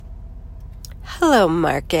Hello,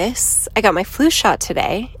 Marcus. I got my flu shot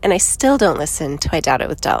today, and I still don't listen to I Doubt It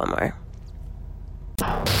with Dollamore.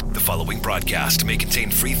 The following broadcast may contain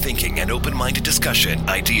free thinking and open-minded discussion,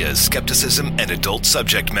 ideas, skepticism, and adult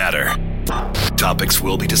subject matter. Topics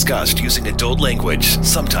will be discussed using adult language,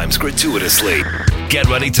 sometimes gratuitously. Get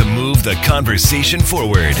ready to move the conversation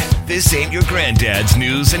forward. This ain't your granddad's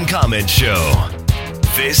news and comment show.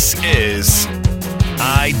 This is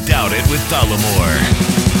I Doubt It with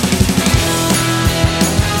Dollamore.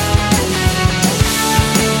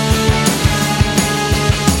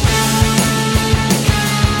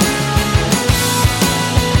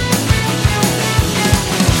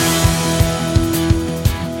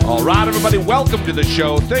 All right, everybody, welcome to the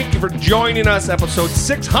show. Thank you for joining us. Episode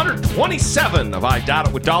 627 of I Doubt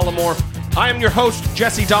It with Dollamore. I am your host,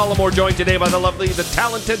 Jesse Dollamore, joined today by the lovely, the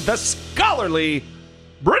talented, the scholarly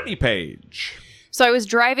Brittany Page. So I was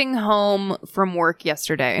driving home from work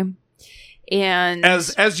yesterday, and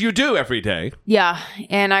as you do every day. Yeah,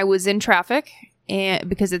 and I was in traffic, and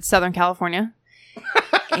because it's Southern California.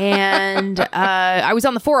 And I was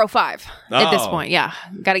on the 405 at this point. Yeah,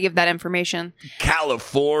 got to give that information.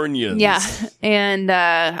 Californians. Yeah, and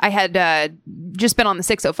I had just been on the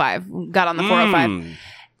 605, got on the 405.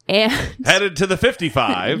 And headed to the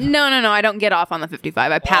 55. No, I don't get off on the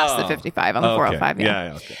 55. I passed the 55 on the 405.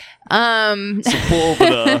 Yeah, okay.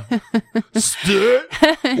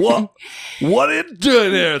 What are you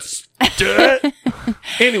doing there, stud?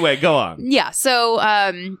 Anyway, go on. Yeah, so,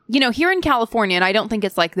 here in California, and I don't think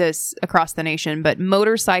it's like this across the nation, but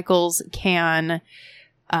motorcycles can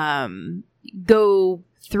go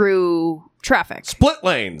through traffic. Split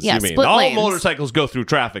lanes, yeah, you mean? Split All lanes. Motorcycles go through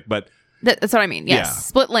traffic, but... That's what I mean, yes. Yeah.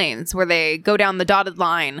 Split lanes, where they go down the dotted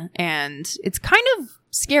line, and it's kind of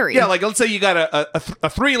scary. Yeah, like let's say you got a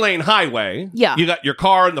three-lane highway. Yeah. You got your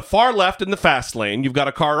car in the far left in the fast lane. You've got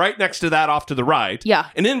a car right next to that off to the right. Yeah.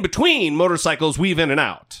 And in between, motorcycles weave in and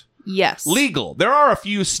out. Yes. Legal. There are a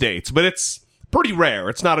few states, but it's pretty rare.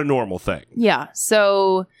 It's not a normal thing. Yeah.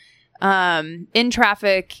 So, in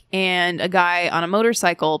traffic, and a guy on a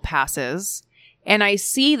motorcycle passes, and I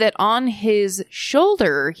see that on his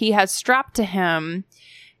shoulder, he has strapped to him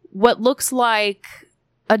what looks like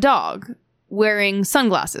a dog wearing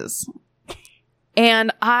sunglasses.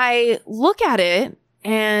 And I look at it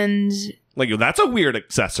and... Like, that's a weird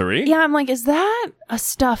accessory. Yeah, I'm like, is that a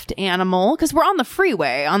stuffed animal? Because we're on the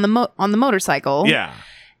freeway on the motorcycle. Yeah.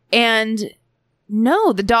 And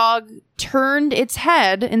no, the dog turned its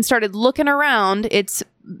head and started looking around. Its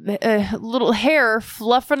little hair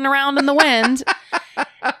fluffing around in the wind.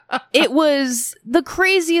 It was the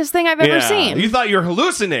craziest thing I've ever seen. You thought you were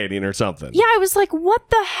hallucinating or something. Yeah, I was like, what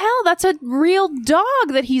the hell? That's a real dog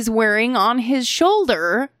that he's wearing on his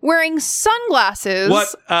shoulder, wearing sunglasses.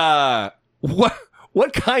 What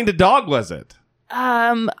kind of dog was it?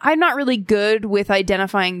 I'm not really good with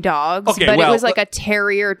identifying dogs, but it was like a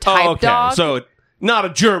terrier type dog. So not a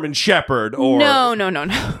German Shepherd or No.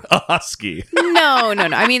 a Husky. No.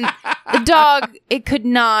 I mean, the dog, it could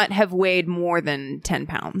not have weighed more than 10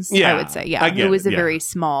 pounds, I would say. Yeah, it was a very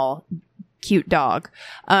small, cute dog.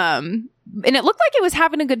 And it looked like it was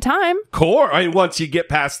having a good time. I mean, once you get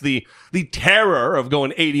past the terror of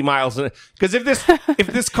going 80 miles an hour. Because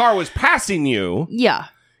if this car was passing you, yeah,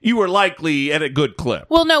 you were likely at a good clip.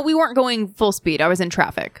 Well, no, we weren't going full speed. I was in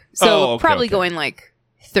traffic. So probably going like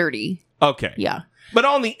 30. Okay. Yeah. But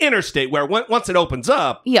on the interstate, where once it opens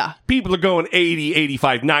up, yeah, people are going 80,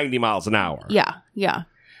 85, 90 miles an hour. Yeah.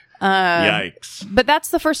 Yikes. But that's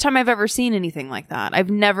the first time I've ever seen anything like that. I've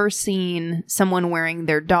never seen someone wearing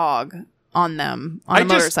their dog on them on a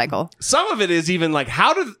motorcycle. Some of it is even like,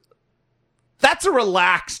 that's a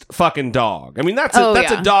relaxed fucking dog. I mean, that's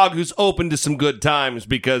a dog who's open to some good times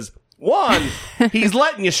because, one, he's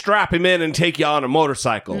letting you strap him in and take you on a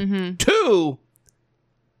motorcycle. Mm-hmm. Two,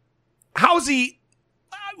 how's he...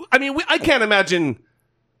 I mean, I can't imagine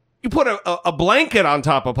you put a blanket on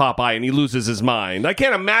top of Popeye and he loses his mind. I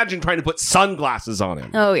can't imagine trying to put sunglasses on him.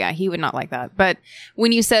 Oh, yeah, he would not like that. But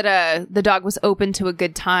when you said the dog was open to a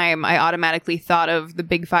good time, I automatically thought of the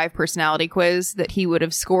Big Five personality quiz that he would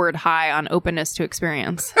have scored high on openness to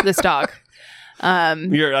experience, this dog.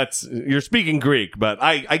 You're speaking Greek, but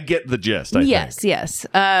I get the gist. Yes.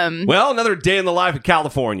 Well, another day in the life of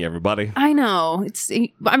California, everybody. I know.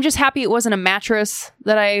 I'm just happy it wasn't a mattress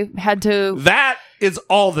that I had to. That is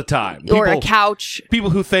all the time. Or a couch. People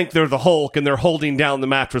who think they're the Hulk and they're holding down the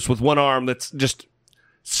mattress with one arm that's just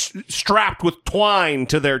strapped with twine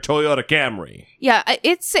to their Toyota Camry. Yeah,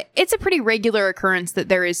 it's a pretty regular occurrence that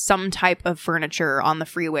there is some type of furniture on the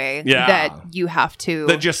freeway that you have to...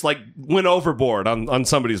 That just, like, went overboard on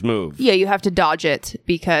somebody's move. Yeah, you have to dodge it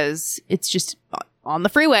because it's just on the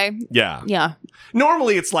freeway. Yeah. Yeah.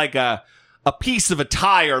 Normally, it's like a piece of a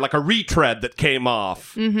tire, like a retread that came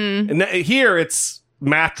off. Mm-hmm. And here, it's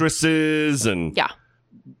mattresses and... Yeah.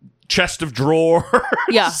 Chest of drawers.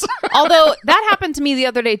 Yeah. Although that happened to me the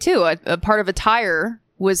other day too. A part of a tire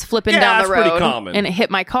was flipping down the road pretty common. And it hit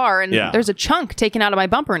my car and there's a chunk taken out of my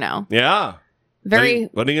bumper now. Yeah. What are you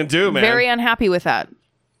going to do, man? Very unhappy with that.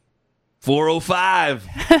 405.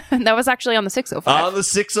 That was actually on the 605. On the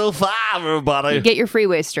 605, everybody. Get your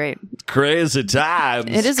freeway straight. Crazy times.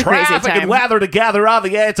 It is a crazy time. Traffic and weather together on the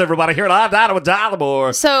 8th, everybody. Here at Dino with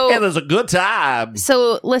Dollamore. So, it is a good time.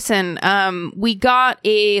 So, listen, we got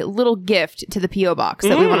a little gift to the P.O. Box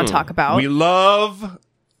that we want to talk about. We love...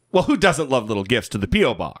 Well, who doesn't love little gifts to the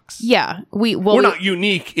P.O. Box? Yeah. We're not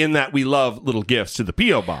unique in that we love little gifts to the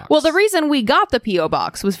P.O. Box. Well, the reason we got the P.O.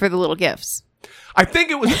 Box was for the little gifts. I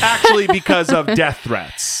think it was actually because of death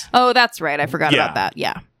threats. Oh, that's right. I forgot about that.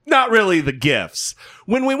 Yeah. Not really the gifts.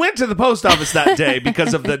 When we went to the post office that day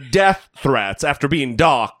because of the death threats after being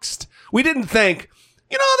doxxed, we didn't think,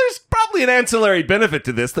 there's probably an ancillary benefit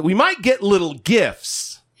to this that we might get little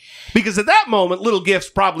gifts. Because at that moment, little gifts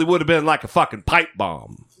probably would have been like a fucking pipe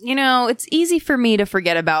bomb. It's easy for me to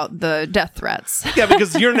forget about the death threats. Yeah,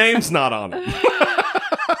 because your name's not on it.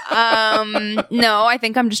 No, I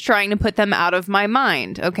think I'm just trying to put them out of my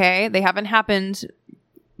mind, okay? They haven't happened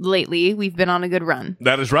lately. We've been on a good run.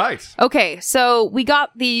 That is right. Okay, so we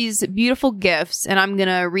got these beautiful gifts, and I'm going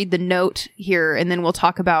to read the note here, and then we'll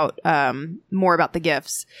talk about more about the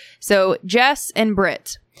gifts. So, Jess and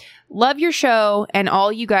Britt, love your show and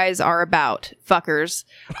all you guys are about, fuckers.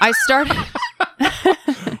 I started...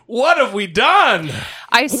 What have we done?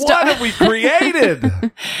 What have we created?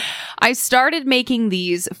 I started making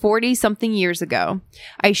these 40-something years ago.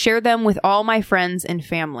 I share them with all my friends and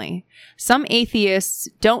family. Some atheists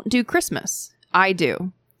don't do Christmas. I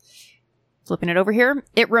do. Flipping it over here.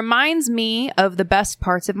 It reminds me of the best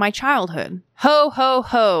parts of my childhood. Ho, ho,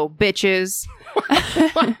 ho, bitches.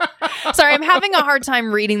 Sorry, I'm having a hard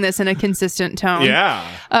time reading this in a consistent tone. Yeah.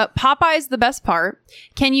 Popeye's the best part.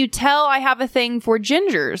 Can you tell I have a thing for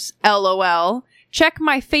gingers? LOL. Check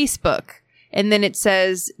my Facebook. And then it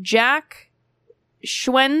says Jack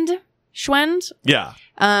Schwend. Yeah.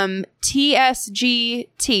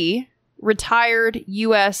 TSGT, retired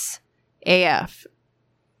USAF.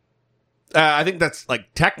 I think that's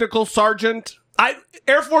like technical sergeant.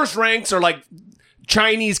 Air Force ranks are like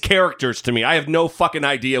Chinese characters to me. I have no fucking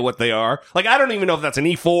idea what they are. Like, I don't even know if that's an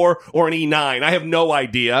E4 or an E9. I have no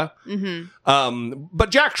idea. Mm-hmm. But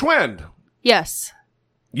Jack Schwend. Yes.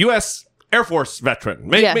 U.S. Air Force veteran.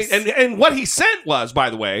 Yes. And what he sent was, by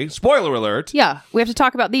the way, spoiler alert. Yeah, we have to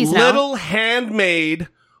talk about these now. Little handmade,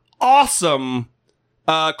 awesome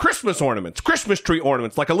Christmas ornaments, Christmas tree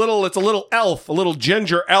ornaments. Like it's a little elf, a little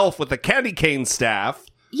ginger elf with a candy cane staff.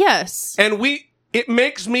 Yes. And it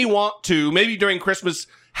makes me want to, maybe during Christmas,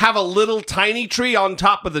 have a little tiny tree on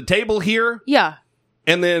top of the table here. Yeah.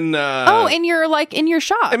 And then... in your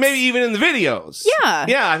shop. And maybe even in the videos. Yeah.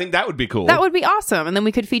 Yeah, I think that would be cool. That would be awesome. And then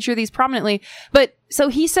we could feature these prominently. But, so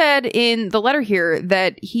he said in the letter here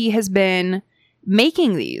that he has been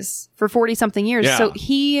making these for 40-something years. Yeah. So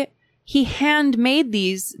he handmade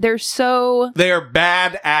these. They're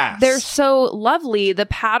badass. They're so lovely. The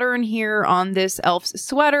pattern here on this elf's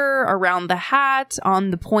sweater, around the hat,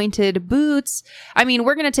 on the pointed boots. I mean,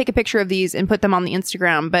 we're going to take a picture of these and put them on the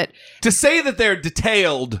Instagram, but... To say that they're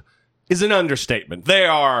detailed is an understatement.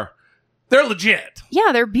 They're legit.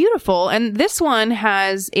 Yeah, they're beautiful. And this one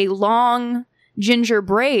has a long ginger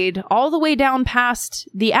braid all the way down past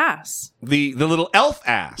the ass. The little elf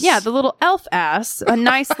ass. Yeah, the little elf ass. A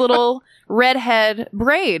nice little redhead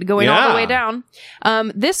braid going all the way down.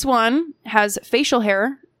 This one has facial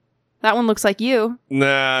hair. That one looks like you.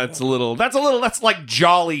 Nah, that's like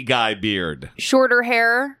jolly guy beard. Shorter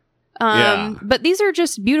hair. But these are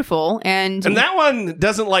just beautiful. And that one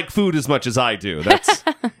doesn't like food as much as I do.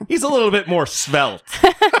 He's a little bit more svelte.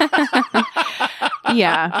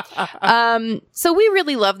 Yeah. So we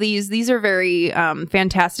really love these. These are very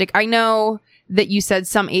fantastic. I know that you said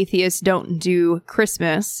some atheists don't do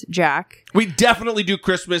Christmas, Jack. We definitely do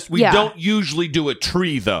Christmas. We don't usually do a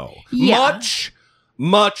tree, though. Yeah.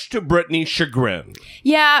 Much to Brittany's chagrin.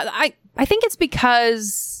 Yeah, I think it's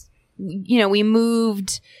because, we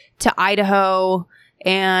moved to Idaho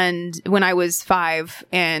and when I was 5,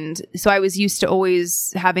 and so I was used to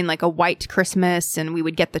always having like a white Christmas, and we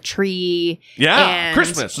would get the tree. Yeah, and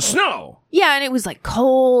Christmas, the snow. Yeah, and it was like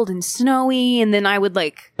cold and snowy, and then I would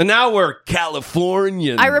like... And now we're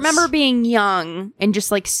Californians. I remember being young and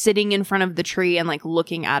just like sitting in front of the tree and like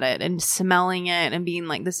looking at it and smelling it and being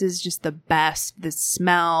like, this is just the best, the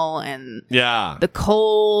smell and the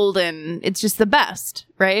cold, and it's just the best,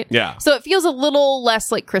 right? Yeah. So it feels a little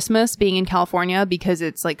less like Christmas being in California because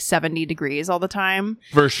it's like 70 degrees all the time.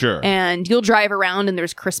 For sure. And you'll drive around and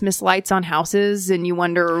there's Christmas lights on houses and you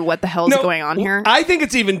wonder what the hell's going on here. I think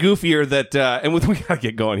it's even goofier that, and we gotta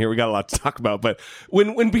get going here, we got a lot to talk about, but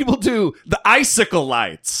when people do the icicle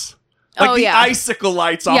lights, like icicle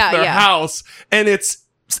lights off their house, and it's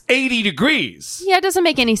 80 degrees. Yeah, it doesn't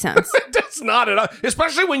make any sense. It does not at all,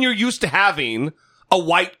 especially when you're used to having a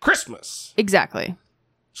white Christmas. Exactly.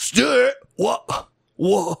 Stuart, what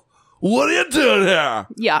are you doing here?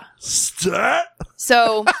 Yeah. Stuart?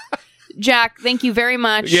 So, Jack, thank you very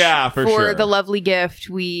much for sure. the lovely gift.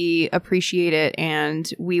 We appreciate it, and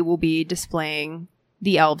we will be displaying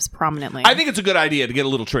the elves prominently. I think it's a good idea to get a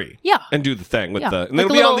little tree. Yeah. And do the thing with the... And like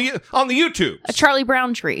it'll be on the YouTube. A Charlie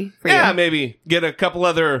Brown tree for you. Yeah, maybe get a couple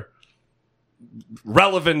other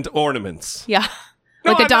relevant ornaments. Yeah.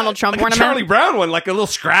 Like a Donald Trump like ornament. A Charlie Brown one, like a little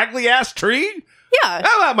scraggly-ass tree. Yeah.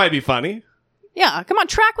 Oh, that might be funny. Yeah, come on,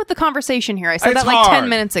 track with the conversation here. I said that like hard. 10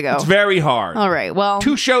 minutes ago. It's very hard. All right, well...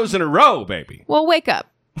 2 shows in a row, baby. Well, wake up.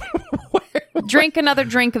 Drink another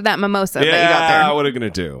drink of that mimosa that you got there. Yeah, what are we going to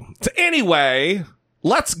do? So anyway,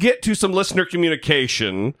 let's get to some listener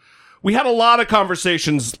communication. We had a lot of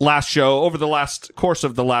conversations last show, over the course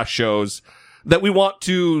of the last shows, that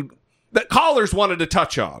callers wanted to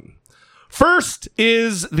touch on. First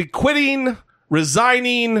is the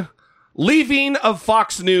resigning, leaving of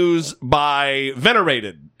Fox News by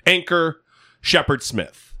venerated anchor Shepard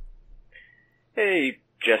Smith. Hey,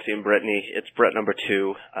 Jesse and Brittany. It's Brett number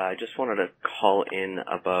 2. I just wanted to call in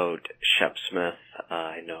about Shep Smith.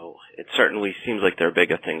 I know it certainly seems like there are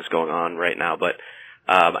bigger things going on right now, but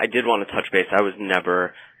I did want to touch base. I was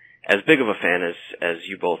never as big of a fan as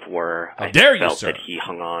you both were. How dare you, felt sir? that he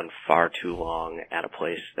hung on far too long at a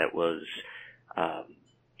place that was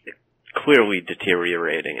clearly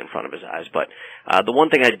deteriorating in front of his eyes. But the one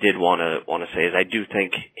thing I did want to say is I do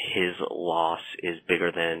think his loss is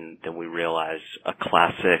bigger than we realize. A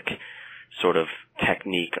classic sort of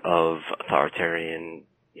technique of authoritarian,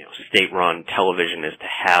 state-run television is to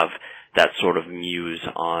have that sort of muse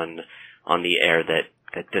on the air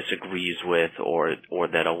that disagrees with or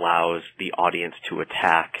that allows the audience to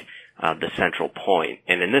attack the central point.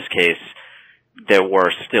 And in this case, there were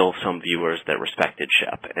still some viewers that respected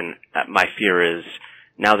Shep. And my fear is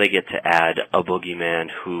now they get to add a boogeyman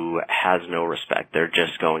who has no respect. They're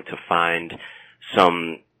just going to find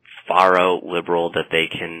some far-out liberal that they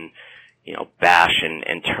can, bash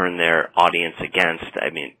and turn their audience against.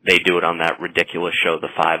 I mean, they do it on that ridiculous show, The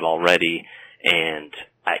Five, already. And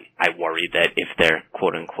I worry that if their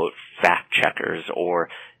quote-unquote fact-checkers or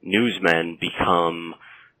newsmen become,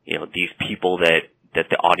 these people that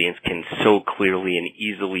the audience can so clearly and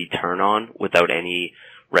easily turn on without any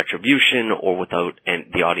retribution or without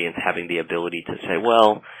the audience having the ability to say,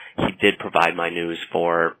 well, he did provide my news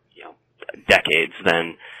for, decades,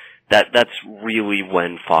 then that's really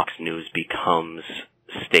when Fox News becomes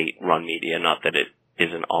state-run media. Not that it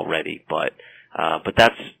isn't already, but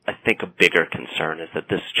that's, I think, a bigger concern is that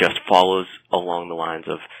this just follows along the lines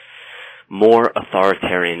of more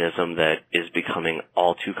authoritarianism that is becoming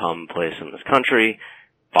all too commonplace in this country,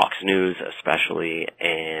 Fox News especially,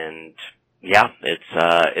 and yeah,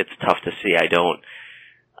 it's tough to see.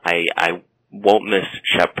 I won't miss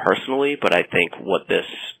Shep personally, but I think what this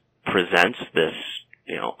presents, this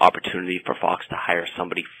opportunity for Fox to hire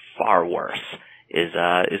somebody far worse, is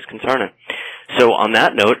concerning. So on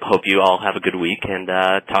that note, hope you all have a good week and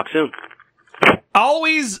talk soon.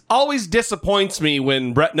 Always disappoints me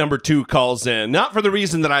when Brett number 2 calls in. Not for the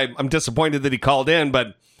reason that I'm disappointed that he called in,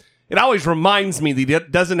 but it always reminds me that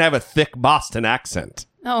he doesn't have a thick Boston accent.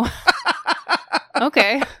 Oh,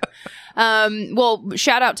 okay. Well,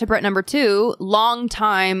 shout out to Brett number 2,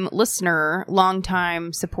 longtime listener,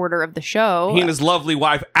 longtime supporter of the show. He and his lovely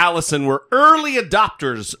wife, Allison, were early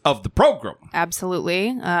adopters of the program.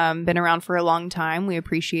 Absolutely. Been around for a long time. We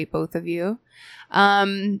appreciate both of you.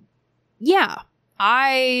 Yeah,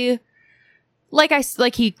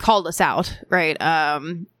 like he called us out, right?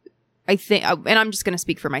 I think, and I'm just going to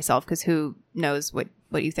speak for myself because who knows what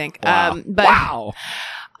you think. Wow. But wow.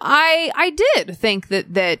 I did think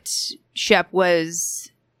that Shep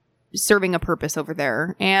was serving a purpose over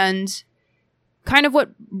there, and kind of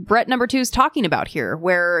what Brett number 2 is talking about here,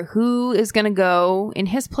 where who is going to go in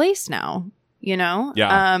his place now, you know?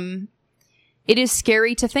 Yeah. It is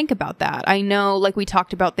scary to think about that. I know, like we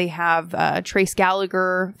talked about, they have Trace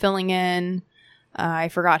Gallagher filling in. I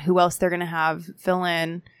forgot who else they're going to have fill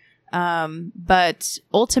in. But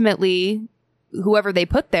ultimately, whoever they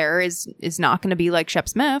put there is not going to be like Shep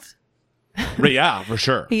Smith. Yeah, for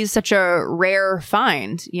sure. He's such a rare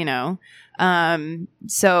find, you know?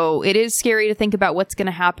 So it is scary to think about what's going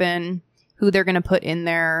to happen, who they're going to put in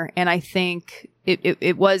there. And I think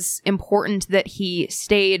it was important that he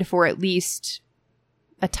stayed for at least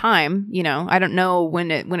a time, you know? I don't know when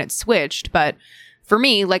it switched, but for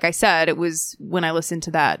me, like I said, it was when I listened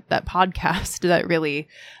to that podcast that really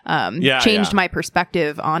changed my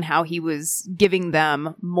perspective on how he was giving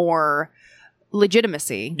them more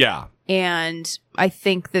legitimacy. Yeah. And I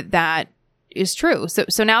think that is true.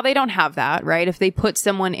 So now they don't have that, right? If they put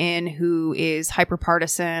someone in who is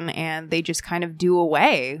hyper-partisan and they just kind of do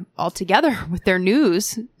away altogether with their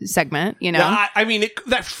news segment, you know? Now, I mean,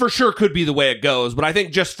 that for sure could be the way it goes, but I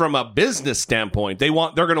think just from a business standpoint, they're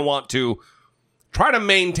going to want to try to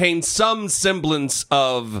maintain some semblance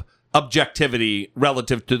of objectivity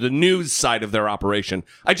relative to the news side of their operation.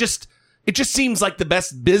 It just seems like the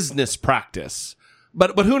best business practice.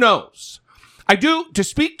 But who knows? I do, to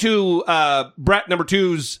speak to Brett number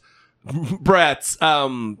 2's Brett's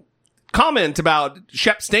comment about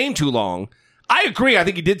Shep staying too long. I agree. I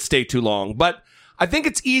think he did stay too long, but I think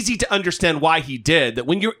it's easy to understand why he did. That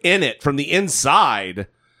when you're in it from the inside,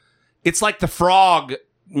 it's like the frog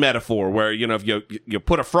metaphor where, you know, if you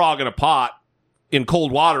put a frog in a pot in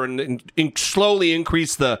cold water and slowly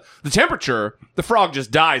increase the temperature, the frog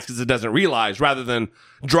just dies because it doesn't realize, rather than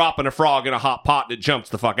dropping a frog in a hot pot and it jumps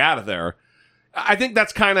the fuck out of there. I think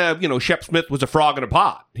that's kind of, you know, Shep Smith was a frog in a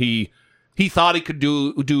pot. He thought he could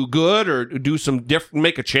do good or do some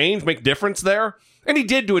make a change, make a difference there. And he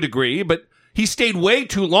did to a degree, but he stayed way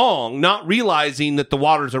too long, not realizing that the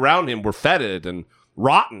waters around him were fetid and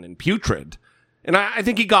rotten and putrid. And I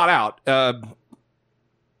think he got out.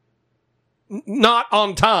 Not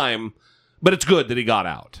on time, but it's good that he got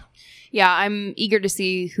out. Yeah, I'm eager to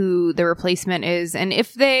see who the replacement is. And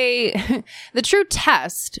if the true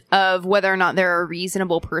test of whether or not they're a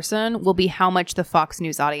reasonable person will be how much the Fox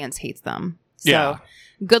News audience hates them. So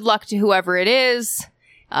good luck to whoever it is,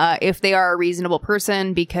 if they are a reasonable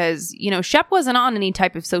person, because, you know, Shep wasn't on any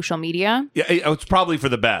type of social media. Yeah, it's probably for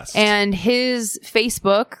the best. And his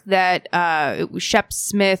Facebook that it was Shep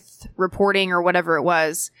Smith reporting or whatever it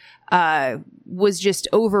was just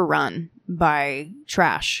overrun by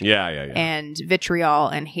trash. Yeah. And vitriol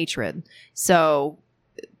and hatred. So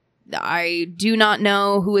I do not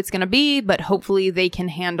know who it's going to be, but hopefully they can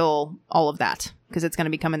handle all of that because it's going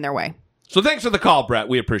to be coming their way. So thanks for the call, Brett.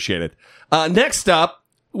 We appreciate it. Next up,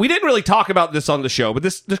 we didn't really talk about this on the show, but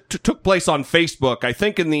this took place on Facebook. I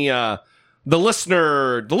think in the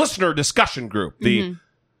listener discussion group, the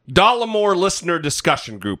Dollamore listener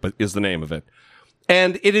discussion group is the name of it.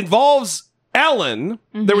 And it involves Ellen.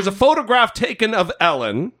 Mm-hmm. There was a photograph taken of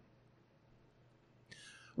Ellen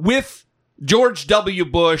with George W.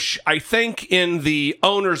 Bush, I think in the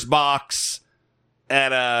owner's box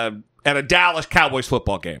at a Dallas Cowboys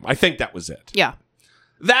football game. I think that was it. Yeah.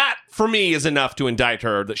 That, for me, is enough to indict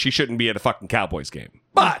her that she shouldn't be at a fucking Cowboys game.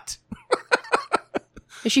 But...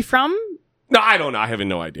 Is she from? No, I don't know. I have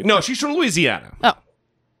no idea. No, she's from Louisiana. Oh.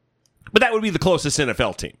 But that would be the closest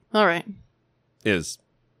NFL team. All right. It'd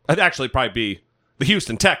actually probably be the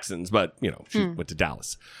Houston Texans, but, you know, she went to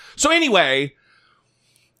Dallas. So anyway,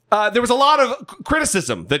 there was a lot of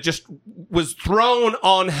criticism that just was thrown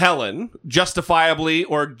on Helen, justifiably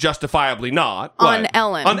or justifiably not. On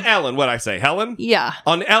Ellen. On Ellen, what'd I say? Helen? Yeah.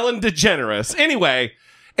 On Ellen DeGeneres. Anyway,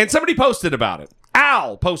 and somebody posted about it.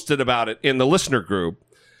 Al posted about it in the listener group.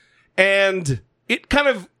 And it kind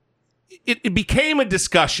of, it became a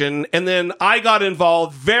discussion, and then I got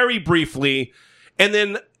involved very briefly, and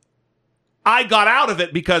then I got out of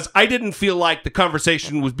it because I didn't feel like the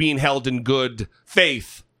conversation was being held in good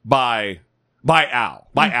faith by Alan.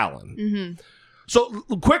 Mm-hmm. So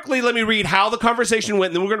quickly, let me read how the conversation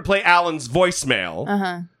went, and then we're going to play Alan's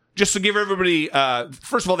voicemail. Just to give everybody,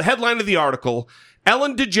 first of all, the headline of the article: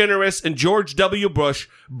 Ellen DeGeneres and George W. Bush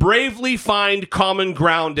bravely find common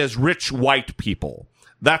ground as rich white people.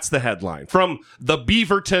 That's the headline from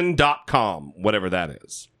thebeaverton.com, whatever that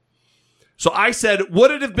is. So I said,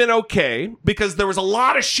 would it have been okay? Because there was a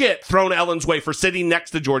lot of shit thrown Ellen's way for sitting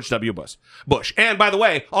next to George W. Bush. And by the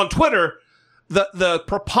way, on Twitter, the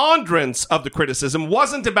preponderance of the criticism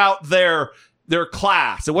wasn't about their their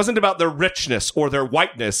class. It wasn't about their richness or their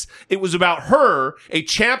whiteness. It was about her, a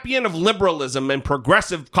champion of liberalism and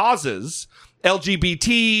progressive causes,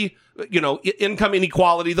 LGBT, income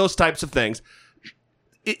inequality, those types of things.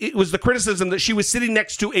 It was the criticism that she was sitting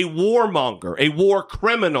next to a warmonger, a war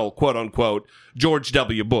criminal, quote unquote, George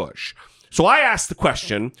W. Bush. So I asked the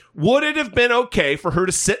question, would it have been okay for her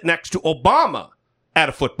to sit next to Obama at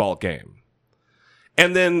a football game?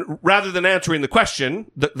 And then rather than answering the question,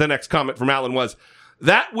 the next comment from Alan was,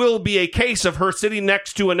 that will be a case of her sitting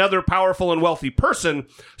next to another powerful and wealthy person,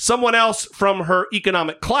 someone else from her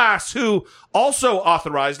economic class who also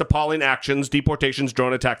authorized appalling actions, deportations,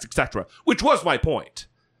 drone attacks, etc., which was my point.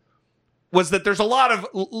 Was that there's a lot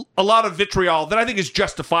of vitriol that I think is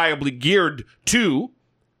justifiably geared to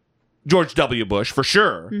George W. Bush, for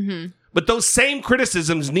sure. Mm-hmm. But those same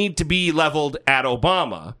criticisms need to be leveled at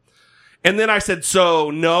Obama. And then I said, so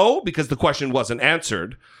no, because the question wasn't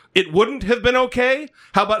answered. It wouldn't have been okay?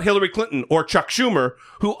 How about Hillary Clinton or Chuck Schumer,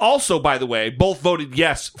 who also, by the way, both voted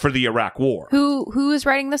yes for the Iraq War? Who is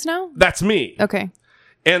writing this now? That's me. Okay.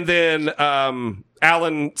 And then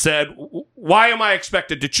Alan said, why am I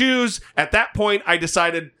expected to choose? At that point, I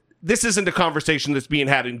decided this isn't a conversation that's being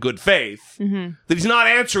had in good faith. Mm-hmm. That he's not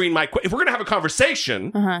answering my question. If we're going to have a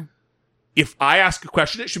conversation, if I ask a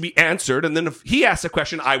question, it should be answered. And then if he asks a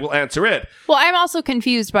question, I will answer it. Well, I'm also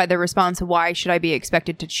confused by the response, why should I be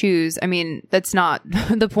expected to choose? I mean, that's not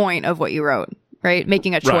the point of what you wrote, right?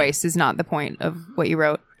 Making a choice is not the point of what you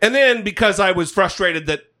wrote. And then because I was frustrated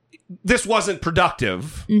that this wasn't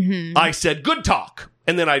productive, I said, good talk.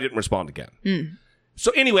 And then I didn't respond again. Mm.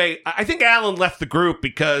 So anyway, I think Alan left the group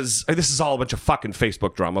because this is all a bunch of fucking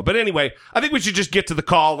Facebook drama. But anyway, I think we should just get to the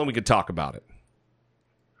call and we can talk about it.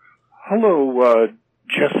 Hello,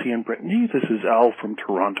 Jesse and Brittany. This is Al from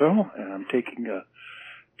Toronto, and I'm taking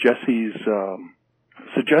Jesse's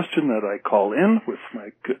suggestion that I call in with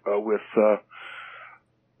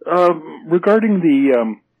regarding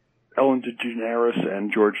the Ellen DeGeneres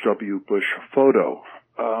and George W. Bush photo.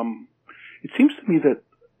 It seems to me that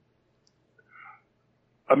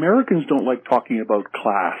Americans don't like talking about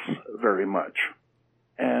class very much.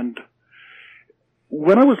 And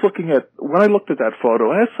when I looked at that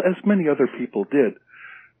photo, as many other people did,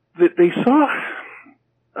 they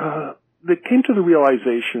came to the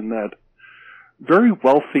realization that very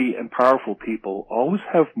wealthy and powerful people always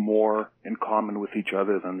have more in common with each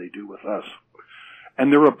other than they do with us. And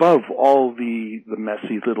they're above all the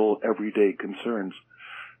messy little everyday concerns.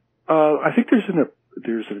 I think there's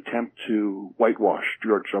an attempt to whitewash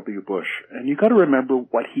George W. Bush, and you got to remember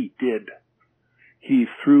what he did. He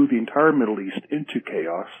threw the entire Middle East into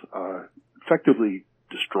chaos, effectively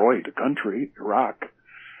destroyed a country, Iraq,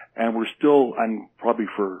 and we're still, and probably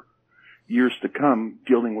for years to come,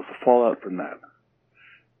 dealing with the fallout from that.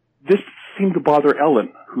 This seemed to bother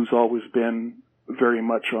Ellen, who's always been very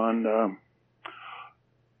much on,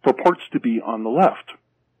 purports to be on the left.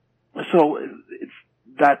 So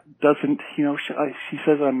that doesn't, she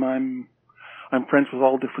says I'm friends with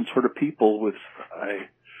all different sort of people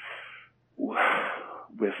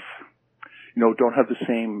don't have the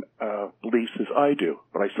same beliefs as I do,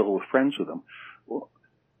 but I still have friends with them. Well,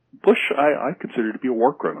 Bush, I consider to be a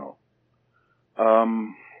war criminal.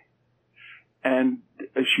 And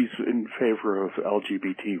she's in favor of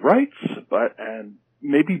LGBT rights, and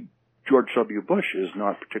maybe George W. Bush is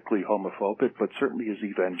not particularly homophobic, but certainly his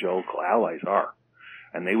evangelical allies are.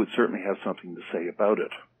 And they would certainly have something to say about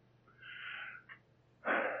it.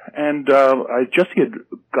 And Jesse had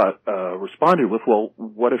responded with, well,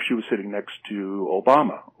 what if she was sitting next to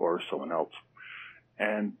Obama or someone else?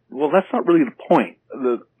 And, well, that's not really the point.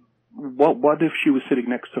 What if she was sitting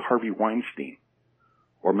next to Harvey Weinstein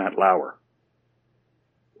or Matt Lauer?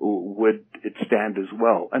 Would it stand as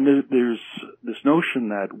well? And there's this notion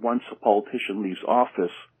that once a politician leaves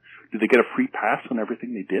office, do they get a free pass on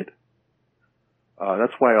everything they did?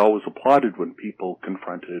 That's why I always applauded when people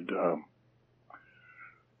confronted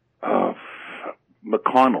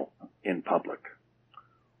McConnell in public,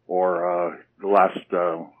 or the last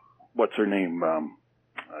what's her name?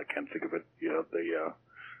 I can't think of it.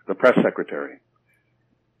 The press secretary.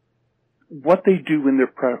 What they do in their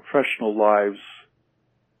professional lives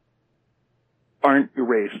aren't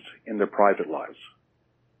erased in their private lives,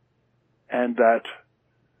 and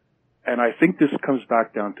I think this comes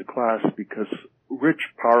back down to class, because rich,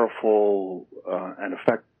 powerful,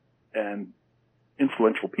 and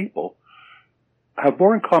influential people have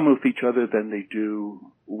more in common with each other than they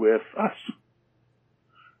do with us.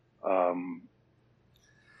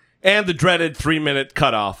 And the dreaded 3-minute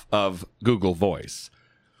cutoff of Google Voice.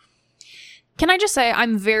 Can I just say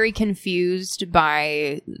I'm very confused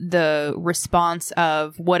by the response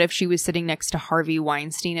of what if she was sitting next to Harvey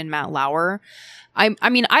Weinstein and Matt Lauer?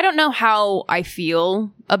 I mean, I don't know how I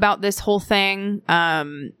feel about this whole thing.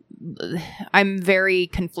 I'm very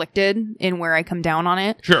conflicted in where I come down on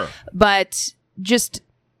it. Sure. But just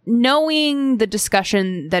knowing the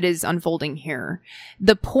discussion that is unfolding here,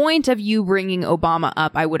 the point of you bringing Obama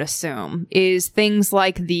up, I would assume, is things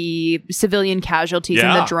like the civilian casualties in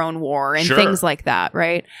the drone war and things like that,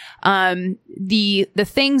 right? The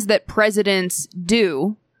things that presidents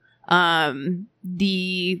do,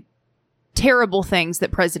 the terrible things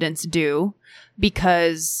that presidents do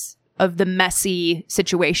because of the messy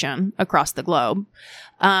situation across the globe.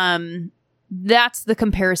 That's the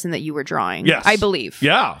comparison that you were drawing. Yes. I believe.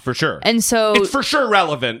 Yeah, for sure. And so it's for sure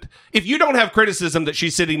relevant. If you don't have criticism that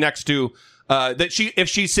she's sitting next to, if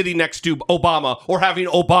she's sitting next to Obama or having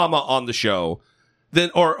Obama on the show,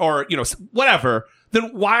 then, or, you know, whatever, then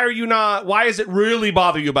why is it really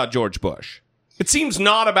bother you about George Bush? It seems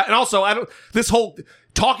not about, and also this whole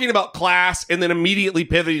talking about class and then immediately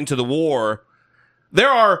pivoting to the war, there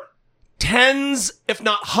are tens, if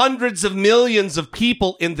not hundreds of millions of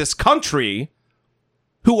people in this country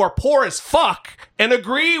who are poor as fuck and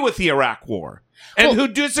agree with the Iraq war and who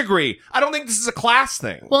disagree. I don't think this is a class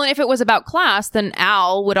thing. Well, if it was about class, then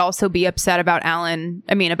Al would also be upset about Ellen,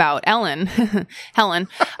 Helen,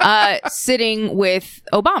 sitting with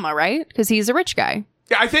Obama, right? Because he's a rich guy.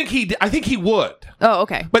 Yeah, I think he would. Oh,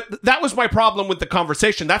 okay. But that was my problem with the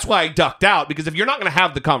conversation. That's why I ducked out, because if you're not going to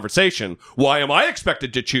have the conversation, why am I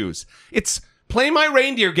expected to choose? It's play my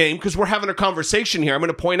reindeer game because we're having a conversation here. I'm going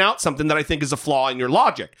to point out something that I think is a flaw in your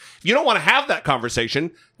logic. If you don't want to have that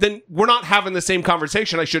conversation, then we're not having the same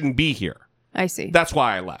conversation. I shouldn't be here. I see. That's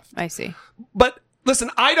why I left. I see. But listen,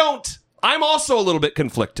 I'm also a little bit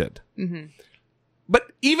conflicted. Mm-hmm.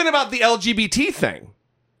 But even about the LGBT thing,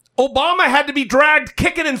 Obama had to be dragged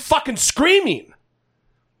kicking and fucking screaming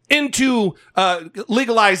into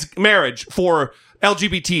legalized marriage for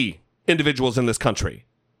LGBT individuals in this country.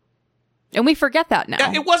 And we forget that now.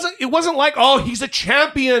 Yeah, it wasn't like, oh, he's a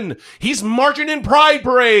champion. He's marching in pride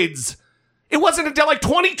parades. It wasn't until like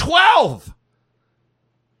 2012.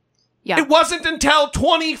 Yeah. It wasn't until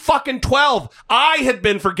 2012 I had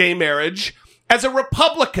been for gay marriage as a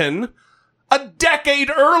Republican a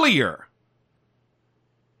decade earlier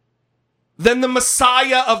than the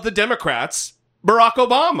messiah of the Democrats, Barack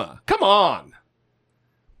Obama. Come on.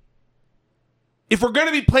 If we're going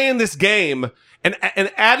to be playing this game and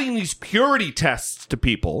adding these purity tests to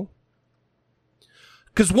people,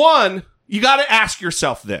 because one, you got to ask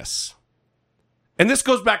yourself this. And this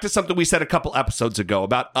goes back to something we said a couple episodes ago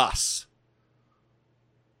about us.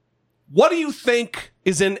 What do you think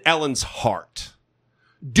is in Ellen's heart?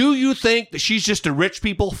 Do you think that she's just a rich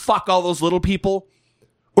people, fuck all those little people?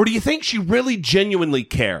 Or do you think she really genuinely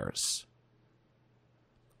cares?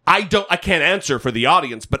 I can't answer for the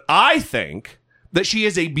audience, but I think that she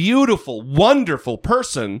is a beautiful, wonderful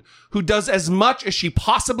person who does as much as she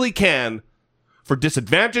possibly can for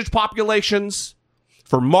disadvantaged populations,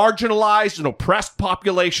 for marginalized and oppressed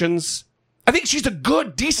populations. I think she's a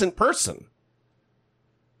good, decent person.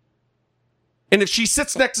 And if she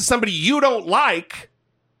sits next to somebody you don't like,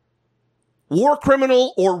 war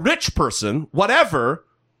criminal or rich person, whatever,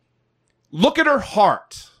 look at her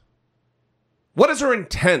heart. What is her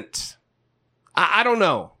intent? I don't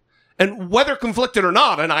know. And whether conflicted or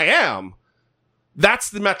not, and I am, that's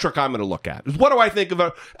the metric I'm going to look at. What do I think of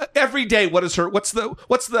her every day? What's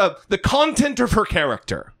the content of her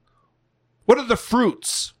character? What are the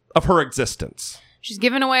fruits of her existence? She's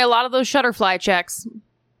given away a lot of those Shutterfly checks.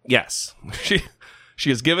 Yes. She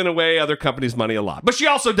has given away other companies' money a lot. But she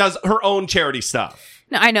also does her own charity stuff.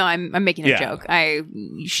 No, I know. I'm making a joke.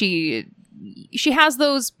 She has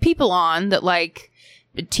those people on that, like,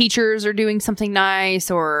 teachers are doing something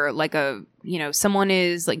nice, or like someone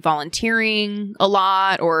is like volunteering a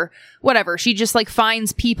lot or whatever. She just like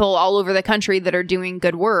finds people all over the country that are doing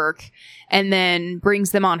good work and then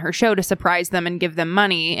brings them on her show to surprise them and give them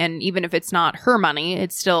money. And even if it's not her money,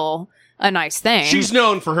 it's still a nice thing. She's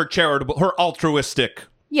known for her charitable, her altruistic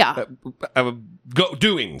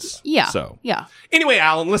doings. Yeah. So, yeah. Anyway,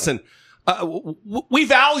 Alan, listen, we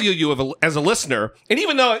value you as a listener. And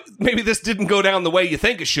even though maybe this didn't go down the way you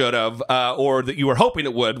think it should have, or that you were hoping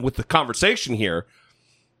it would with the conversation here,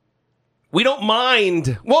 we don't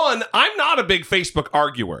mind. One, I'm not a big Facebook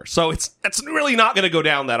arguer, so it's really not going to go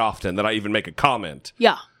down that often that I even make a comment.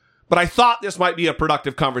 Yeah. But I thought this might be a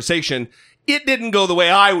productive conversation. It didn't go the way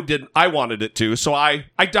I wanted it to, so I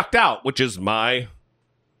ducked out, which is my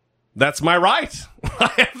That's my right.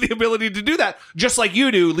 I have the ability to do that, just like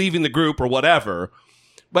you do, leaving the group or whatever.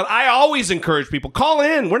 But I always encourage people, call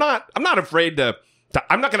in. I'm not afraid to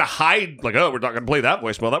I'm not going to hide, like, oh, we're not going to play that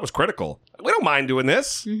voicemail. That was critical. We don't mind doing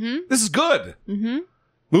this. Mm-hmm. This is good. Mm-hmm.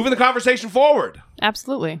 Moving the conversation forward.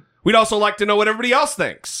 Absolutely. We'd also like to know what everybody else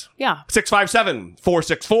thinks. Yeah.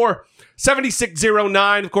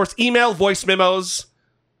 657-464-7609. Of course, email voice memos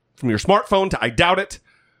from your smartphone to I doubt it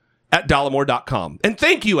at dollamore.com. And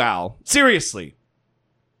thank you, Al. Seriously.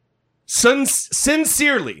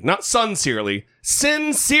 Sincerely, not sincerely,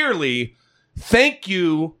 thank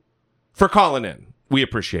you for calling in. We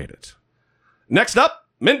appreciate it. Next up,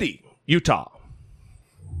 Mindy, Utah.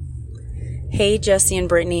 Hey, Jesse and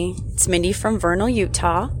Brittany. It's Mindy from Vernal,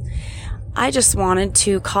 Utah. I just wanted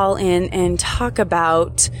to call in and talk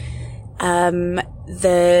about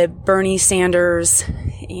the Bernie Sanders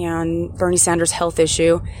health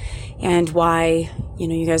issue and why,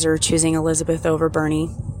 you guys are choosing Elizabeth over Bernie.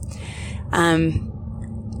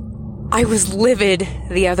 I was livid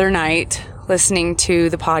the other night listening to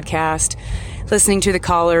the podcast, listening to the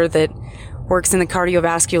caller that works in the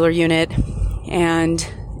cardiovascular unit. And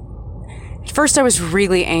at first I was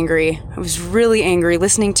really angry. I was really angry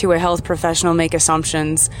listening to a health professional make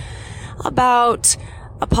assumptions about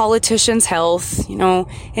a politician's health.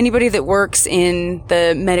 Anybody that works in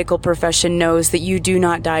the medical profession knows that you do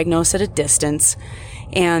not diagnose at a distance.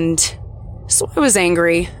 And so I was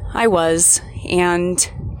angry. I was. And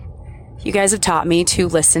you guys have taught me to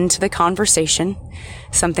listen to the conversation,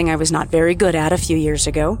 something I was not very good at a few years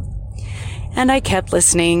ago. And I kept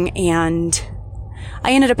listening, and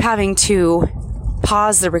I ended up having to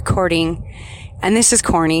pause the recording. And this is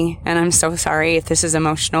corny, and I'm so sorry if this is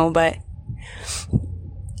emotional, but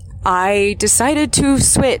I decided to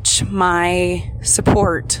switch my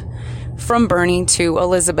support from Bernie to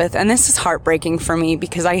Elizabeth. And this is heartbreaking for me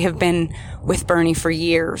because I have been with Bernie for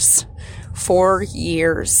years. 4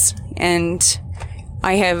 years. And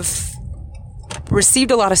I have received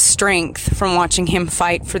a lot of strength from watching him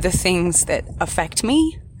fight for the things that affect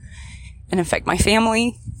me and affect my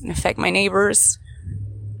family and affect my neighbors.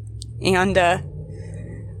 And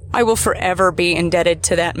I will forever be indebted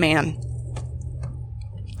to that man.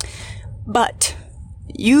 But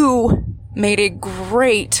you made a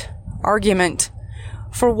great argument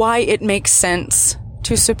for why it makes sense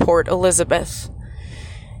to support Elizabeth.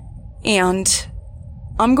 And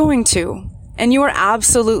I'm going to. And you are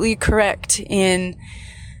absolutely correct in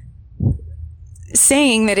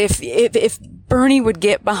saying that if Bernie would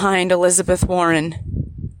get behind Elizabeth Warren,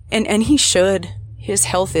 and he should, his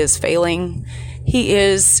health is failing, he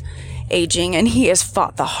is aging, and he has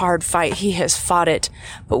fought the hard fight, he has fought it.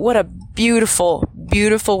 But what a beautiful,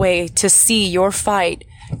 beautiful way to see your fight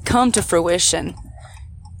come to fruition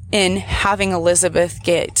in having Elizabeth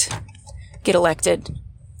get elected.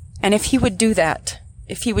 And if he would do that,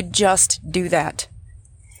 if he would just do that,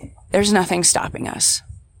 there's nothing stopping us.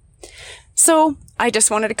 So I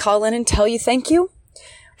just wanted to call in and tell you thank you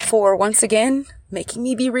for once again making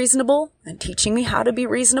me be reasonable and teaching me how to be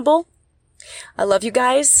reasonable. I love you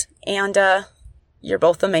guys, and you're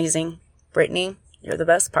both amazing. Brittany, you're the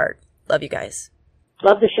best part. Love you guys.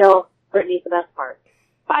 Love the show. Brittany's the best part.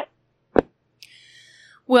 Bye.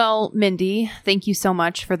 Well, Mindy, thank you so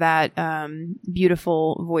much for that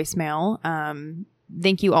beautiful voicemail.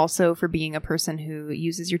 Thank you also for being a person who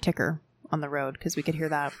uses your ticker on the road, because we could hear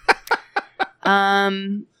that.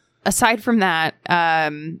 Aside from that,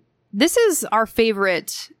 this is our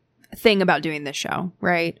favorite thing about doing this show,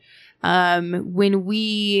 right? When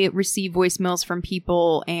we receive voicemails from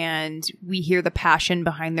people and we hear the passion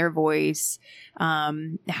behind their voice,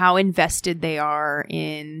 how invested they are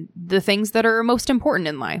in the things that are most important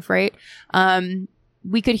in life, right?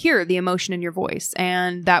 We could hear the emotion in your voice,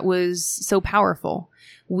 and that was so powerful.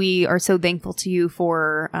 We are so thankful to you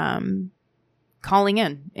for calling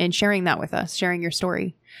in and sharing that with us, sharing your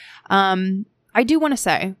story. I do want to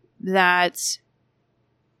say that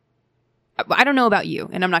I don't know about you,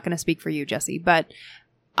 and I'm not going to speak for you, Jesse, but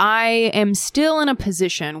I am still in a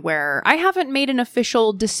position where I haven't made an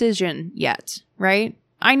official decision yet, right?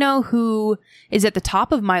 I know who is at the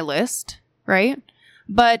top of my list, right?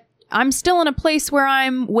 But I'm still in a place where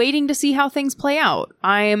I'm waiting to see how things play out.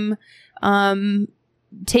 I'm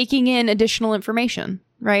taking in additional information,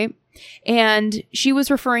 right? And she was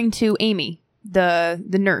referring to Amy the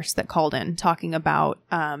nurse that called in talking about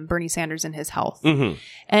Bernie Sanders and his health. Mm-hmm.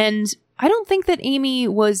 And I don't think that Amy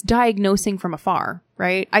was diagnosing from afar,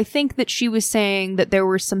 right? I think that she was saying that there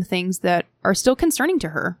were some things that are still concerning to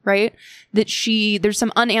her, right? That there's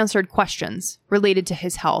some unanswered questions related to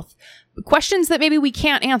his health. Questions that maybe we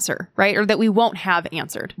can't answer, right? Or that we won't have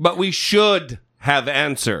answered. But we should have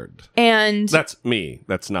answered. And that's me.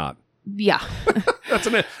 That's not. Yeah. That's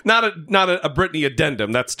not a Brittany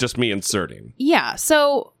addendum. That's just me inserting. Yeah.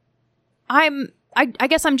 So I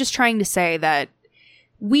guess I'm just trying to say that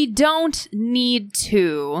we don't need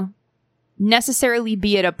to necessarily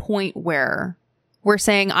be at a point where we're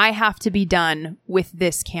saying I have to be done with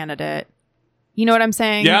this candidate. You know what I'm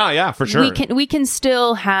saying? Yeah, for sure. We can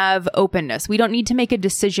still have openness. We don't need to make a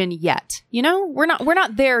decision yet. You know, we're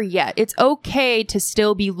not there yet. It's okay to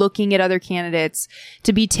still be looking at other candidates,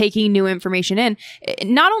 to be taking new information in.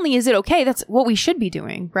 Not only is it okay, that's what we should be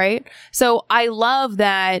doing, right? So I love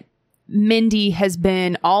that Mindy has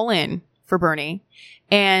been all in for Bernie,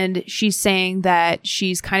 and she's saying that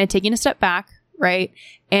she's kind of taking a step back, right?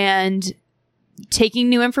 And taking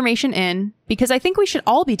new information in, because I think we should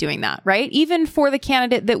all be doing that, right? Even for the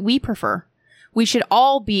candidate that we prefer. We should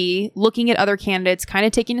all be looking at other candidates, kind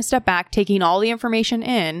of taking a step back, taking all the information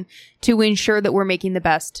in to ensure that we're making the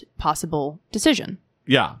best possible decision.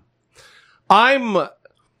 Yeah. I'm going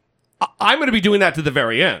to be doing that to the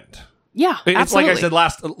very end. Yeah, it's absolutely. like I said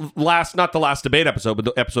last, not the last debate episode, but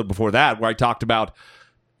the episode before that, where I talked about,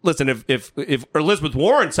 listen, if Elizabeth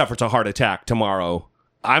Warren suffers a heart attack tomorrow,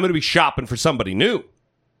 I'm going to be shopping for somebody new.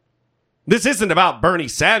 This isn't about Bernie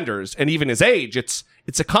Sanders and even his age. It's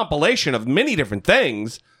a compilation of many different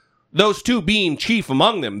things. Those two being chief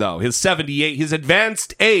among them, though. His 78, his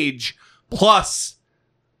advanced age, plus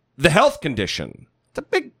the health condition.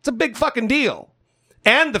 It's a big fucking deal.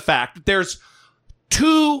 And the fact that there's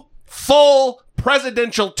 2 full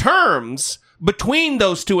presidential terms between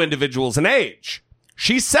those two individuals in age.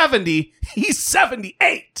 She's 70, he's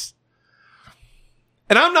 78.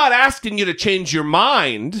 And I'm not asking you to change your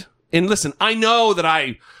mind. And listen, I know that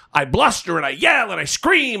I bluster and I yell and I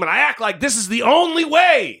scream and I act like this is the only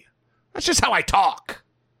way. That's just how I talk.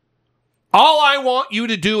 All I want you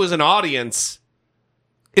to do as an audience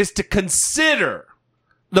is to consider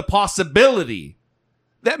the possibility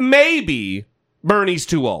that maybe Bernie's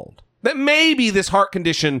too old. That maybe this heart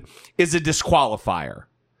condition is a disqualifier.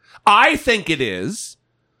 I think it is.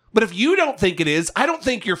 But if you don't think it is, I don't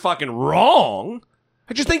think you're fucking wrong.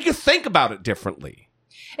 I just think you think about it differently.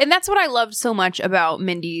 And that's what I loved so much about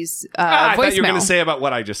Mindy's voicemail. I thought you were going to say about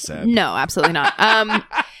what I just said. No, absolutely not.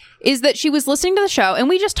 Is that she was listening to the show, and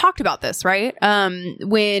we just talked about this, right?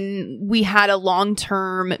 When we had a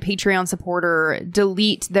long-term Patreon supporter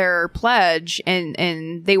delete their pledge,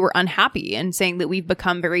 and they were unhappy and saying that we've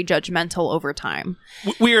become very judgmental over time.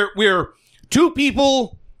 We're two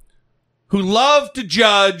people who love to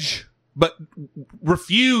judge but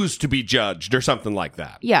refuse to be judged or something like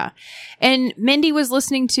that. Yeah. And Mindy was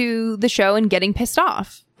listening to the show and getting pissed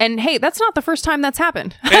off. And hey, that's not the first time that's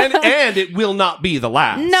happened. and it will not be the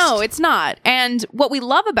last. No, it's not. And what we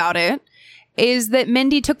love about it is that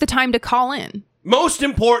Mindy took the time to call in. Most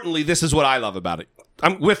importantly, this is what I love about it.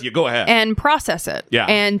 I'm with you. Go ahead. And process it. Yeah.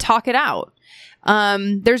 And talk it out.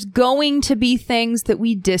 There's going to be things that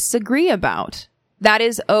we disagree about. That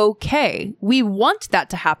is okay. We want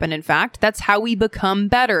that to happen, in fact. That's how we become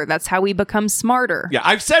better. That's how we become smarter. Yeah,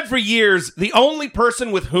 I've said for years, the only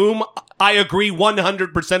person with whom I agree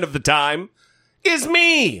 100% of the time is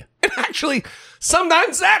me. And actually,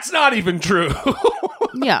 sometimes that's not even true.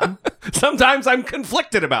 Yeah. Sometimes I'm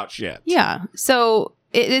conflicted about shit. Yeah. So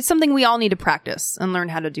it's something we all need to practice and learn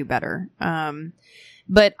how to do better.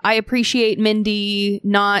 But I appreciate Mindy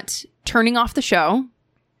not turning off the show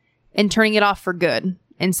and turning it off for good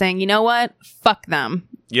and saying, you know what? Fuck them.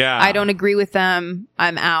 Yeah. I don't agree with them.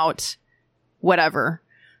 I'm out. Whatever.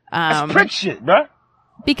 That's prick shit, bro.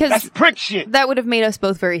 Because that's prick shit. That would have made us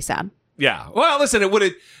both very sad. Yeah. Well, listen, it would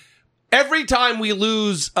have... Every time we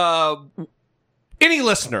lose any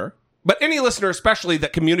listener, but any listener especially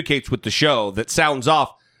that communicates with the show that sounds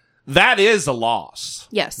off, that is a loss.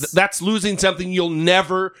 Yes. That's losing something you'll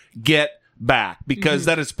never get back, because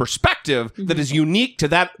that is perspective that is unique to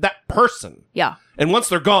that person. Yeah. And once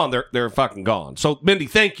they're gone, they're fucking gone. So, Mindy,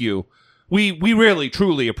 thank you. We really,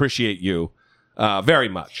 truly appreciate you very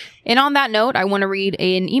much. And on that note, I want to read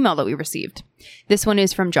an email that we received. This one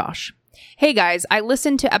is from Josh. Hey guys, I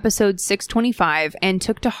listened to episode 625 and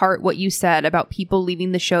took to heart what you said about people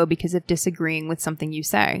leaving the show because of disagreeing with something you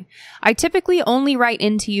say. I typically only write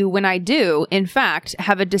into you when I do, in fact,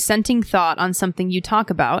 have a dissenting thought on something you talk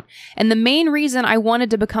about. And the main reason I wanted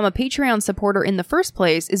to become a Patreon supporter in the first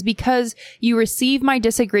place is because you receive my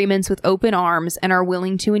disagreements with open arms and are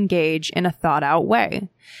willing to engage in a thought-out way.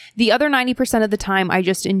 The other 90% of the time, I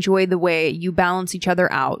just enjoy the way you balance each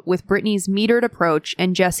other out with Brittany's metered approach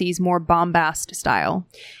and Jesse's more bombast style.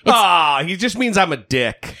 He just means I'm a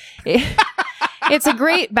dick. It's a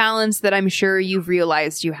great balance that I'm sure you've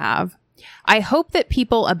realized you have. I hope that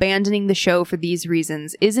people abandoning the show for these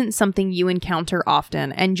reasons isn't something you encounter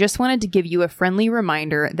often, and just wanted to give you a friendly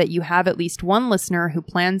reminder that you have at least one listener who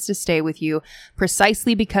plans to stay with you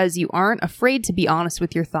precisely because you aren't afraid to be honest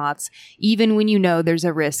with your thoughts, even when you know there's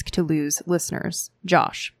a risk to lose listeners.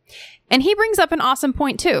 Josh. And he brings up an awesome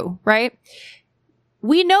point too, right?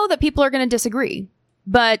 We know that people are going to disagree,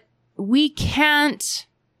 but we can't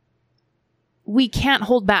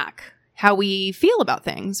hold back how we feel about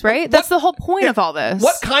things, right? That's the whole point of all this.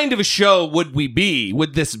 What kind of a show would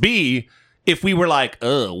this be if we were like,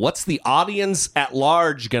 what's the audience at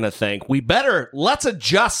large gonna think? Let's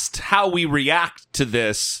adjust how we react to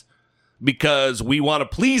this because we want to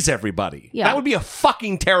please everybody. Yeah. That would be a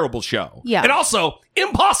fucking terrible show. Yeah. And also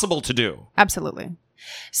impossible to do. Absolutely.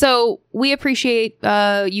 So we appreciate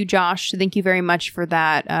you, Josh. Thank you very much for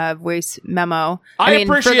that voice memo. I mean,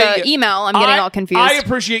 for the email, I'm getting all confused. I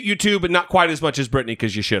appreciate you too, but not quite as much as Brittany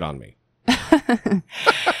because you shit on me.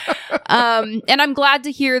 And I'm glad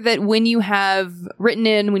to hear that when you have written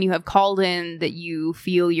in, when you have called in, that you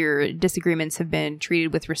feel your disagreements have been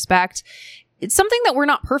treated with respect. It's something that we're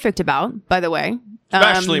not perfect about, by the way.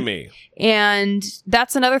 Especially me. And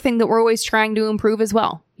that's another thing that we're always trying to improve as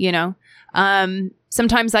well, you know?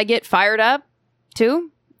 Sometimes I get fired up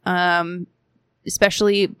too,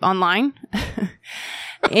 especially online.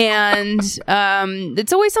 And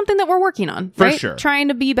it's always something that we're working on, right? For sure. Trying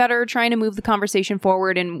to be better, trying to move the conversation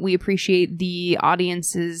forward, and we appreciate the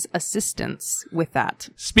audience's assistance with that.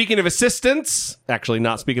 Speaking of assistance, actually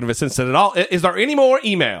not speaking of assistance at all, is there any more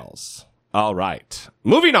emails? All right.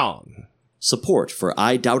 Moving on. Support for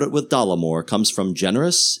I Doubt It with Dollamore comes from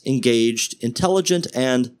generous, engaged, intelligent,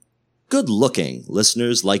 and good-looking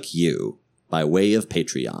listeners like you by way of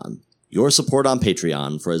Patreon. Your support on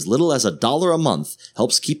Patreon for as little as $1 a month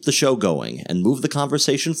helps keep the show going and move the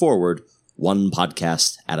conversation forward one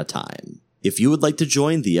podcast at a time. If you would like to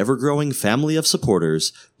join the ever-growing family of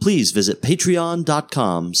supporters, please visit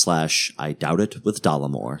patreon.com/I Doubt It with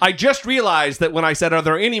Dollamore. I just realized that when I said, are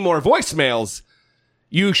there any more voicemails,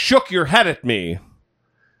 you shook your head at me.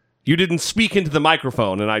 You didn't speak into the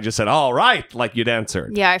microphone, and I just said, all right, like you'd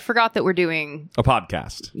answered. Yeah, I forgot that we're doing a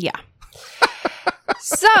podcast. Yeah.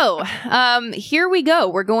 So, here we go.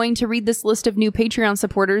 We're going to read this list of new Patreon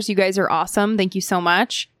supporters. You guys are awesome. Thank you so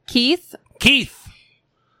much. Keith.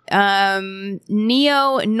 Neo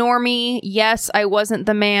Normie. Yes, I wasn't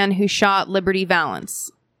the man who shot Liberty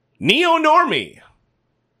Valance. Neo Normie.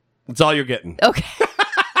 That's all you're getting. Okay.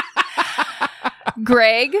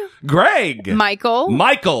 Greg. Michael.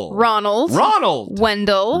 Ronald.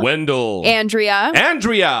 Wendell. Andrea.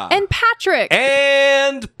 And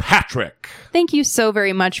Patrick. Thank you so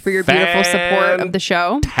very much for your beautiful support of the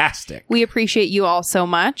show. Fantastic. We appreciate you all so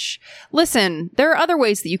much. Listen, there are other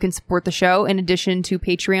ways that you can support the show in addition to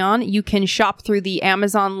Patreon. You can shop through the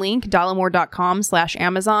Amazon link,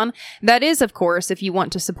 dollamore.com/Amazon. That is, of course, if you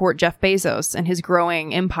want to support Jeff Bezos and his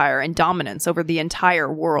growing empire and dominance over the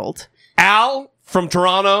entire world. Al from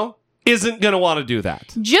Toronto isn't going to want to do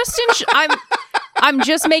that. I'm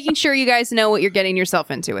just making sure you guys know what you're getting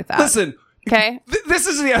yourself into with that. Listen. Okay. This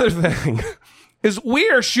is the other thing, is we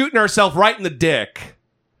are shooting ourselves right in the dick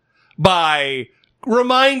by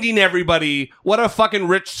reminding everybody what a fucking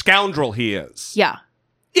rich scoundrel he is. Yeah.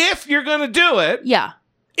 If you're going to do it. Yeah.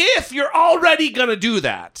 If you're already going to do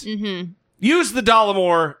that. Mm-hmm. Use the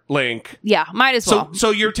Dollamore link. Yeah, might as well. So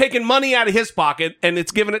you're taking money out of his pocket and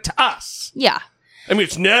it's giving it to us. Yeah. I mean,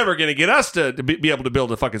 it's never going to get us to be able to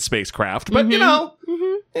build a fucking spacecraft, but, you know,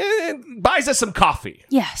 it buys us some coffee.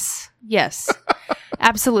 Yes.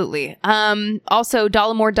 Absolutely. Also,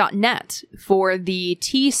 dollamore.net for the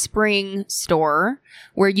Teespring store,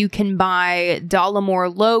 where you can buy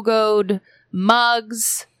Dollamore logoed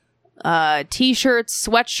mugs, t-shirts,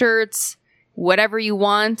 sweatshirts, whatever you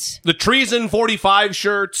want. The Treason 45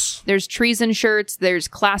 shirts. There's Treason shirts. There's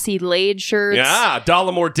Classy Laid shirts. Yeah,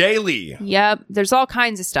 Dollamore Daily. Yep. There's all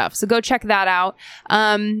kinds of stuff. So go check that out.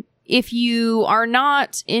 If you are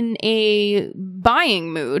not in a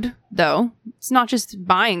buying mood, though, it's not just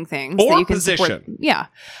buying things or that you can position. support. Yeah.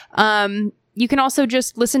 You can also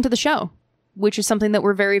just listen to the show, which is something that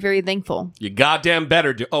we're very, very thankful. You goddamn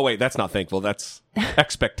better do. Oh, wait, that's not thankful. That's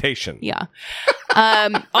expectation. Yeah.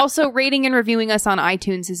 Also, rating and reviewing us on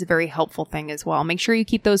iTunes is a very helpful thing as well. Make sure you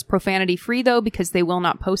keep those profanity free, though, because they will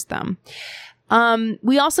not post them.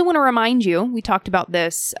 We also want to remind you, we talked about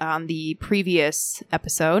this on the previous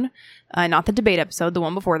episode, not the debate episode, the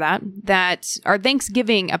one before that, that our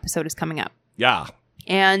Thanksgiving episode is coming up. Yeah.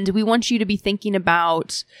 And we want you to be thinking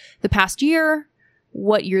about the past year,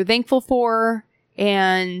 what you're thankful for,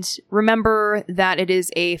 and remember that it is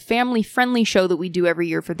a family-friendly show that we do every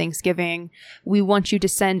year for Thanksgiving. We want you to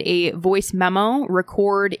send a voice memo,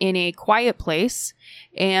 record in a quiet place,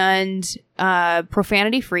 and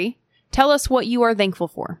profanity-free. Tell us what you are thankful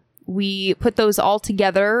for. We put those all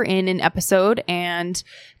together in an episode and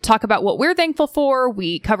talk about what we're thankful for.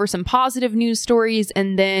 We cover some positive news stories,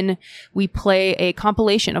 and then we play a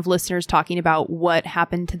compilation of listeners talking about what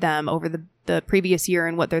happened to them over the previous year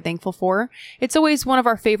and what they're thankful for. It's always one of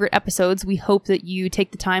our favorite episodes. We hope that you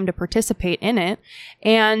take the time to participate in it,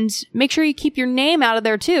 and make sure you keep your name out of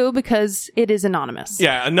there too, because it is anonymous.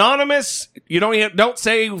 Yeah, anonymous. You don't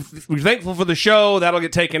say we're thankful for the show. That'll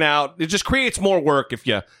get taken out. It just creates more work if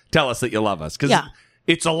you tell us that you love us, because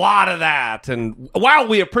it's a lot of that. And while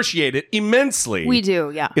we appreciate it immensely, we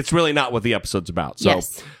do. Yeah, it's really not what the episode's about. So,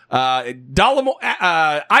 yes. Dollamore,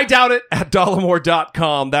 I doubt it at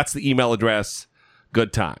dollamore.com. That's the email address.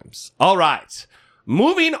 Good times. All right.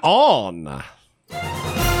 Moving on.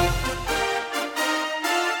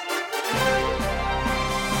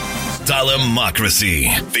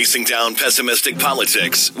 Dollamocracy. Facing down pessimistic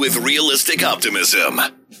politics with realistic optimism.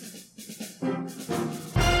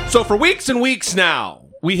 So for weeks and weeks now,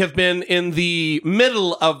 we have been in the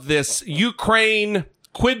middle of this Ukraine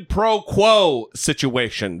quid pro quo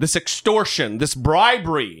situation, this extortion, this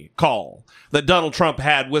bribery call that Donald Trump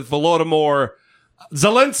had with Volodymyr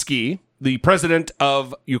Zelensky, the president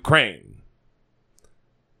of Ukraine.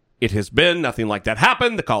 It has been nothing like that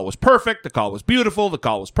happened. The call was perfect. The call was beautiful. The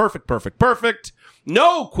call was perfect, perfect, perfect.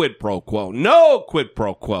 No quid pro quo. No quid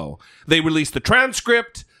pro quo. They released the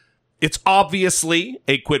transcript. It's obviously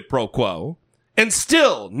a quid pro quo. And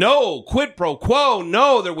still, no quid pro quo.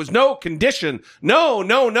 No, there was no condition. No,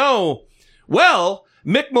 no, no. Well,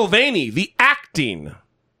 Mick Mulvaney, the acting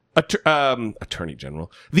attorney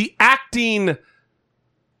general, the acting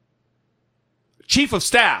chief of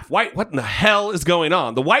staff. What in the hell is going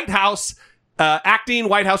on? The White House, acting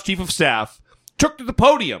White House chief of staff, took to the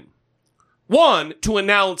podium. One, to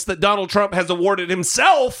announce that Donald Trump has awarded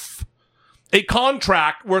himself a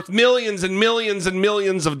contract worth millions and millions and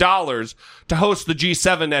millions of dollars to host the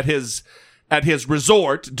G7 at his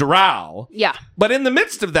resort, Doral. Yeah. But in the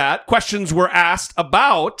midst of that, questions were asked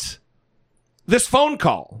about this phone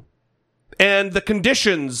call and the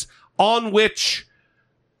conditions on which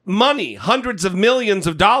money, hundreds of millions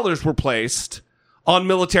of dollars, were placed on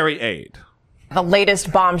military aid. The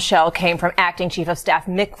latest bombshell came from Acting Chief of Staff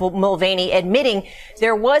Mick Mulvaney admitting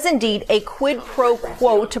there was indeed a quid pro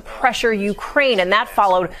quo to pressure Ukraine, and that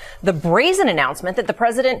followed the brazen announcement that the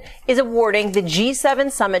president is awarding the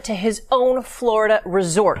G7 summit to his own Florida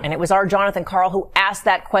resort. And it was our Jonathan Karl who asked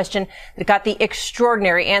that question that got the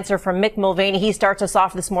extraordinary answer from Mick Mulvaney. He starts us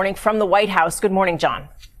off this morning from the White House. Good morning, John.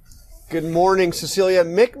 Good morning, Cecilia.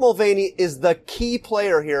 Mick Mulvaney is the key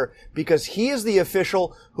player here because he is the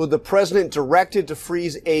official who the president directed to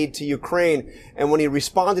freeze aid to Ukraine. And when he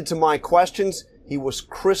responded to my questions, he was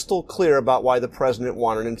crystal clear about why the president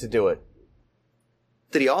wanted him to do it.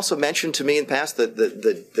 Did he also mention to me in the past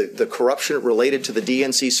the corruption related to the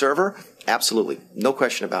DNC server? Absolutely. No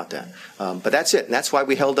question about that. But that's it. And that's why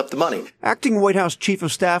we held up the money. Acting White House Chief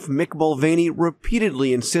of Staff Mick Mulvaney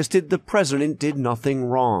repeatedly insisted the president did nothing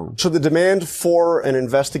wrong. So the demand for an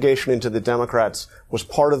investigation into the Democrats was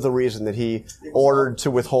part of the reason that he ordered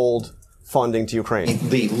to withhold funding to Ukraine.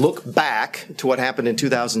 The look back to what happened in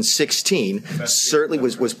 2016 certainly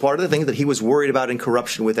was part of the thing that he was worried about in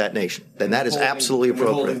corruption with that nation. And that is absolutely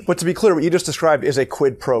appropriate. But to be clear, what you just described is a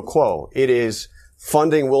quid pro quo. It is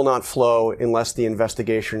funding will not flow unless the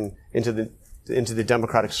investigation into the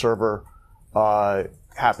Democratic server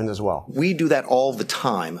happens as well. We do that all the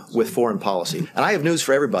time with foreign policy. And I have news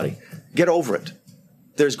for everybody. Get over it.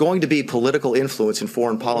 There's going to be political influence in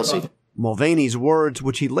foreign policy. Mulvaney's words,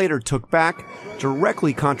 which he later took back,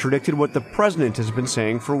 directly contradicted what the president has been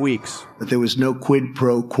saying for weeks. But there was no quid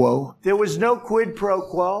pro quo. There was no quid pro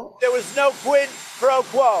quo. There was no quid pro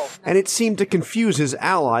quo. And it seemed to confuse his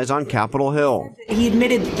allies on Capitol Hill. He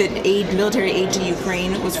admitted that military aid to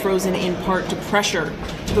Ukraine was frozen in part to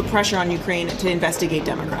put pressure on Ukraine to investigate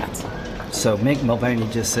Democrats. So Mick Mulvaney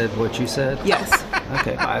just said what you said? Yes.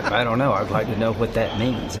 Okay, I don't know. I'd like to know what that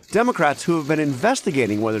means. Democrats who have been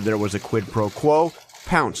investigating whether there was a quid pro quo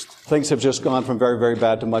pounced. Things have just gone from very, very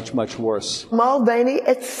bad to much, much worse. Mulvaney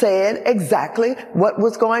had said exactly what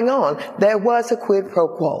was going on. There was a quid pro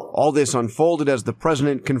quo. All this unfolded as the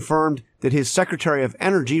president confirmed that his Secretary of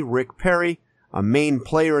Energy, Rick Perry, a main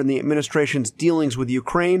player in the administration's dealings with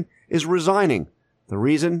Ukraine, is resigning. The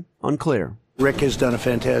reason, unclear. Rick has done a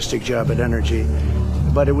fantastic job at energy,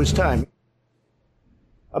 but it was time.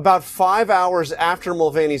 About 5 hours after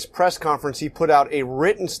Mulvaney's press conference, he put out a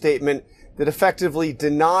written statement that effectively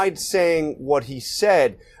denied saying what he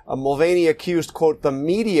said. Mulvaney accused, quote, the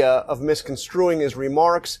media of misconstruing his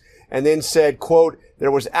remarks, and then said, quote,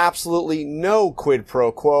 there was absolutely no quid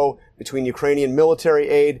pro quo between Ukrainian military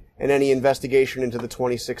aid and any investigation into the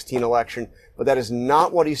 2016 election. But that is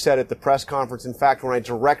not what he said at the press conference. In fact, when I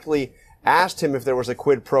directly asked him if there was a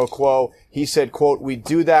quid pro quo, he said, quote, we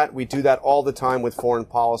do that all the time with foreign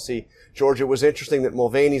policy. George, it was interesting that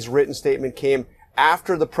Mulvaney's written statement came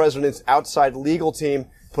after the president's outside legal team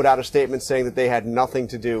put out a statement saying that they had nothing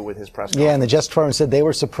to do with his press conference. Yeah, and the Justice Department said they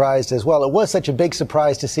were surprised as well. It was such a big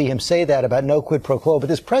surprise to see him say that about no quid pro quo, but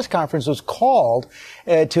this press conference was called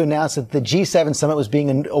to announce that the G7 summit was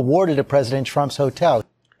being awarded at President Trump's hotel.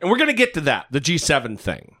 And we're going to get to that, the G7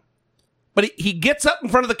 thing. But he gets up in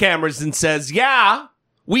front of the cameras and says, yeah,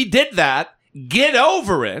 we did that. Get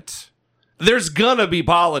over it. There's going to be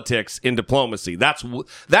politics in diplomacy. That's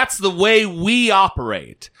the way we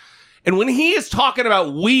operate. And when he is talking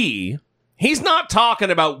about we, he's not talking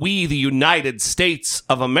about we, the United States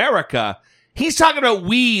of America. He's talking about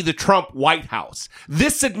we, the Trump White House,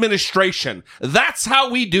 this administration. That's how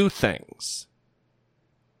we do things.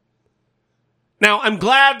 Now, I'm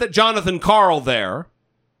glad that Jonathan Karl there,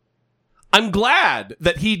 I'm glad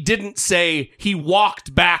that he didn't say he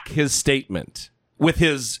walked back his statement with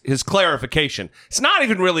his clarification. It's not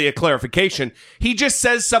even really a clarification. He just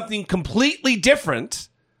says something completely different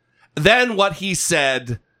than what he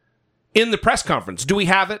said in the press conference. Do we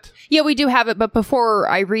have it? Yeah, we do have it. But before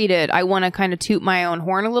I read it, I want to kind of toot my own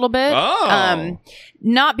horn a little bit. Oh.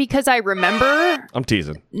 Not because I remember. I'm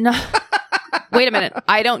teasing. No. Wait a minute.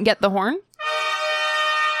 I don't get the horn?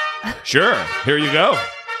 Sure. Here you go.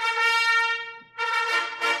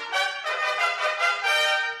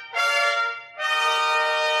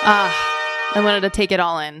 I wanted to take it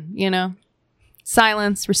all in, you know?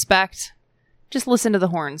 Silence, respect. Just listen to the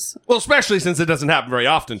horns. Well, especially since it doesn't happen very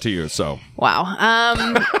often to you, so. Wow.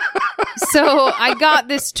 So I got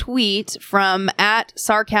this tweet from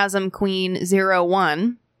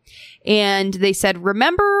 @sarcasmqueen01. And they said,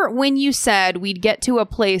 remember when you said we'd get to a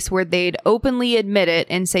place where they'd openly admit it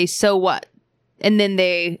and say, so what? And then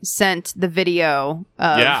they sent the video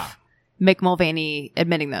of Mick Mulvaney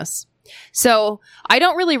admitting this. So I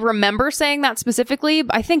don't really remember saying that specifically.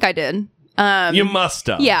 I think I did. You must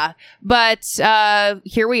have. Yeah. But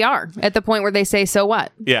here we are at the point where they say, so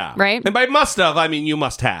what? Yeah. Right? And by must have, I mean you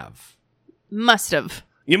must have. Must have.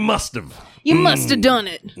 You must have. You must have done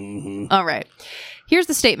it. Mm-hmm. All right. Here's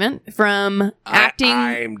the statement from acting.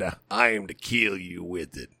 I aim to kill you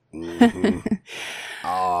with it. Mm-hmm.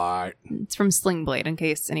 All right. It's from Sling Blade, in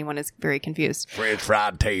case anyone is very confused. French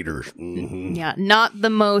fried taters. Mm-hmm. Yeah, not the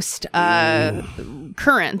most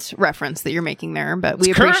current reference that you're making there, but we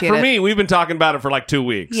it's appreciate current for it. me. We've been talking about it for like 2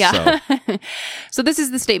 weeks. Yeah. So this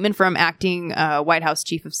is the statement from acting White House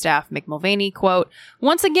Chief of Staff Mick Mulvaney, quote,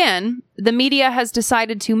 once again, the media has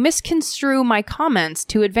decided to misconstrue my comments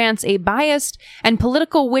to advance a biased and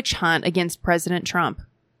political witch hunt against President Trump.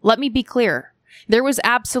 Let me be clear. There was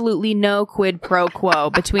absolutely no quid pro quo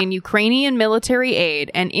between Ukrainian military aid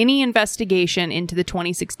and any investigation into the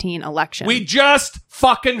 2016 election. We just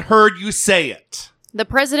fucking heard you say it. The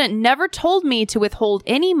president never told me to withhold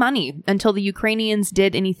any money until the Ukrainians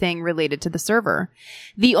did anything related to the server.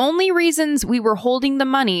 The only reasons we were holding the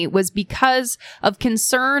money was because of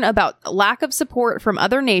concern about lack of support from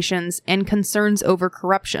other nations and concerns over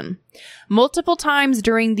corruption. Multiple times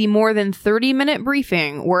during the more than 30-minute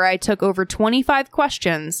briefing, where I took over 25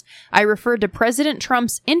 questions, I referred to President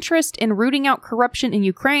Trump's interest in rooting out corruption in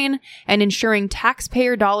Ukraine and ensuring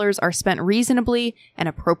taxpayer dollars are spent reasonably and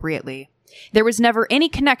appropriately. There was never any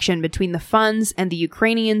connection between the funds and the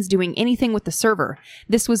Ukrainians doing anything with the server.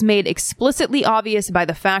 This was made explicitly obvious by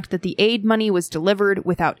the fact that the aid money was delivered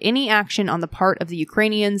without any action on the part of the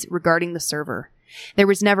Ukrainians regarding the server. There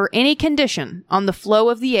was never any condition on the flow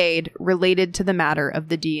of the aid related to the matter of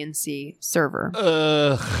the DNC server.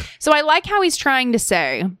 So I like how he's trying to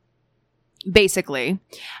say, basically,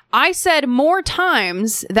 I said more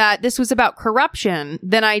times that this was about corruption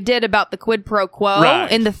than I did about the quid pro quo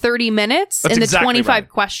in the 30 minutes, in the 25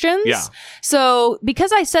 questions. Yeah. So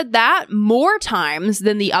because I said that more times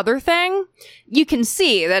than the other thing, you can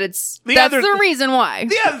see that that's the reason why.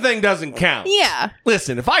 The other thing doesn't count. Yeah.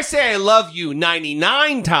 Listen, if I say I love you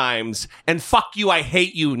 99 times and fuck you, I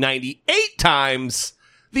hate you 98 times,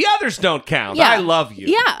 the others don't count. Yeah. I love you.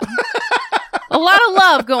 Yeah. A lot of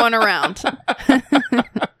love going around.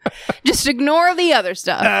 Just ignore the other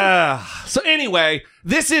stuff. So anyway,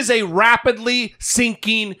 this is a rapidly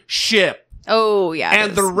sinking ship. Oh, yeah.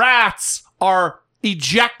 And the rats are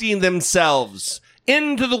ejecting themselves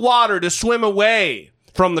into the water to swim away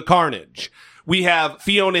from the carnage. We have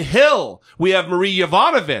Fiona Hill. We have Marie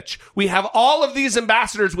Yovanovitch. We have all of these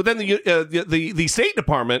ambassadors within the State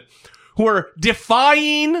Department who are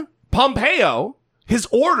defying Pompeo, his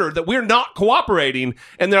order that we're not cooperating,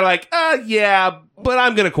 and they're like, yeah, but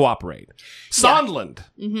I'm going to cooperate. Sondland,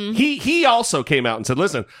 he also came out and said,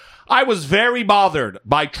 listen, I was very bothered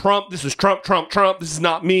by Trump. This is Trump. This is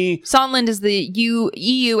not me. Sondland is the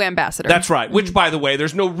EU ambassador. That's right. Which, by the way,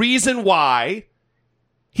 there's no reason why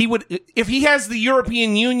he would, if he has the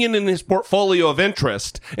European Union in his portfolio of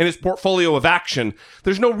interest and his portfolio of action,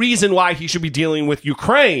 there's no reason why he should be dealing with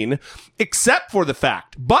Ukraine, except for the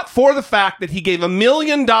fact that he gave $1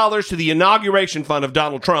 million to the inauguration fund of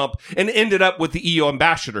Donald Trump and ended up with the EU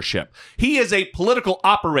ambassadorship. He is a political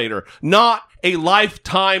operator, not a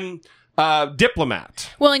lifetime diplomat.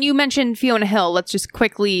 Well, and you mentioned Fiona Hill. Let's just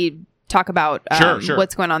quickly talk about sure.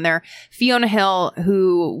 what's going on there. Fiona Hill,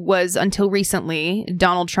 who was until recently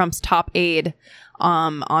Donald Trump's top aide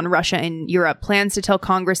on Russia and Europe, plans to tell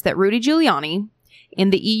Congress that Rudy Giuliani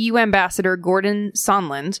and the EU ambassador Gordon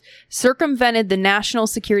Sondland circumvented the National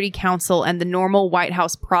Security Council and the normal White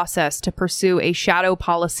House process to pursue a shadow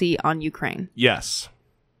policy on Ukraine. Yes.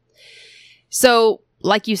 So,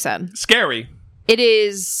 like you said, scary. It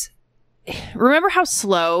is. Remember how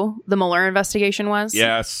slow the Mueller investigation was?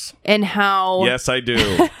 Yes. And how... Yes, I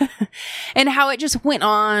do. And how it just went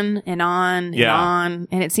on and on and on,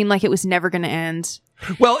 and it seemed like it was never going to end.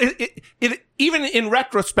 Well, it even in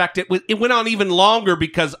retrospect, it went on even longer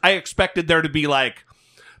because I expected there to be like,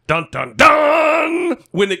 dun, dun, dun,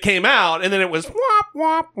 when it came out, and then it was wop,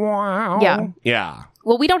 wop, wow. Yeah. Yeah.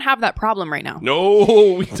 Well, we don't have that problem right now.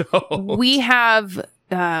 No, we don't. We have...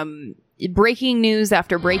 breaking news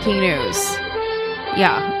after breaking news.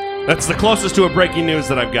 Yeah. That's the closest to a breaking news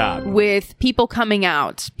that I've got. With people coming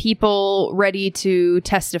out, people ready to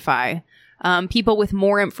testify, people with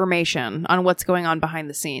more information on what's going on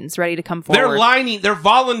behind the scenes, ready to come forward. They're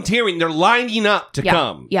volunteering, they're lining up to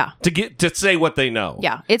come. Yeah. To say what they know.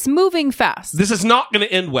 Yeah. It's moving fast. This is not going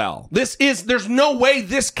to end well. There's no way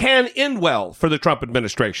this can end well for the Trump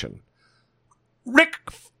administration. Rick,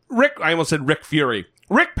 I almost said Rick Fury.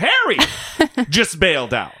 Rick Perry just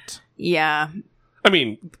bailed out. Yeah. I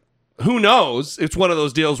mean, who knows? It's one of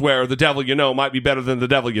those deals where the devil you know might be better than the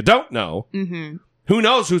devil you don't know. Mm-hmm. Who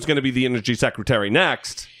knows who's going to be the energy secretary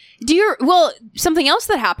next? Something else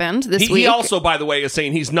that happened this week. He also, by the way, is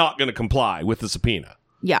saying he's not going to comply with the subpoena.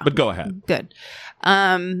 Yeah. But go ahead. Good.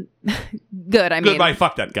 Good. Goodbye,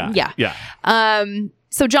 fuck that guy. Yeah. Yeah.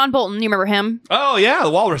 So John Bolton, you remember him? Oh, yeah, the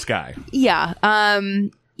walrus guy. Yeah.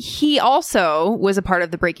 He also was a part of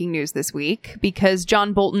the breaking news this week because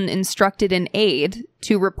John Bolton instructed an aide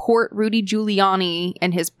to report Rudy Giuliani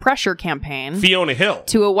and his pressure campaign, Fiona Hill,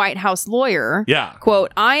 to a White House lawyer. Yeah.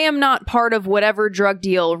 Quote, I am not part of whatever drug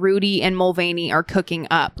deal Rudy and Mulvaney are cooking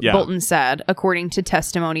up, Bolton said, according to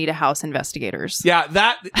testimony to House investigators. Yeah,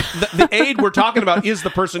 the aide we're talking about is the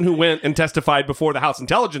person who went and testified before the House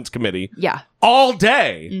Intelligence Committee. Yeah. All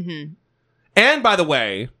day. Mm-hmm. And by the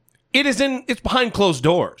way, it's behind closed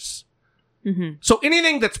doors. Mm-hmm. So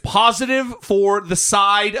anything that's positive for the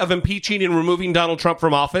side of impeaching and removing Donald Trump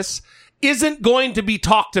from office isn't going to be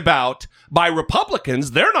talked about by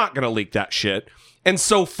Republicans. They're not going to leak that shit. And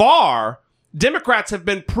so far, Democrats have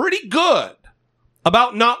been pretty good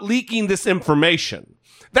about not leaking this information.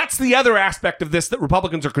 That's the other aspect of this that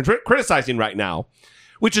Republicans are criticizing right now,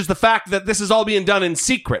 which is the fact that this is all being done in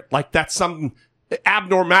secret, like that's some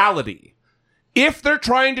abnormality. If they're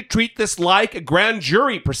trying to treat this like a grand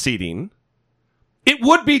jury proceeding, it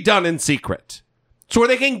would be done in secret. It's where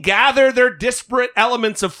they can gather their disparate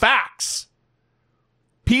elements of facts,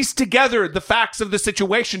 piece together the facts of the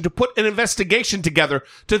situation to put an investigation together,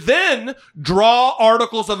 to then draw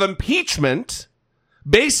articles of impeachment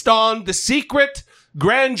based on the secret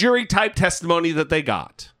grand jury type testimony that they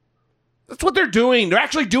got. That's what they're doing. They're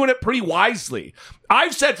actually doing it pretty wisely.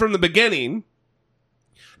 I've said from the beginning,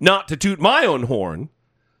 not to toot my own horn,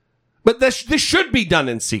 but this should be done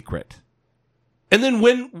in secret. And then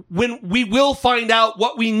when we will find out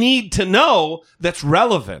what we need to know that's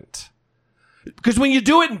relevant. Because when you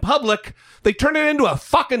do it in public, they turn it into a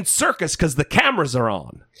fucking circus because the cameras are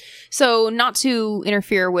on. So not to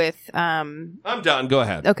interfere with... I'm done. Go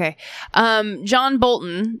ahead. Okay. John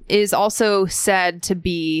Bolton is also said to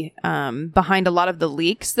be behind a lot of the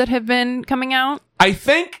leaks that have been coming out. I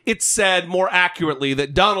think it's said more accurately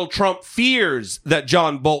that Donald Trump fears that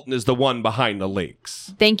John Bolton is the one behind the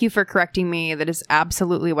leaks. Thank you for correcting me. That is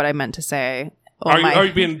absolutely what I meant to say. Are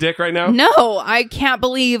you being a dick right now? No, I can't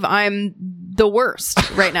believe I'm the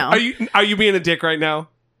worst right now. Are you being a dick right now?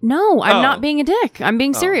 No, I'm not being a dick. I'm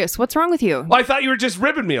being serious. What's wrong with you? Well, I thought you were just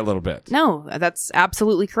ribbing me a little bit. No, that's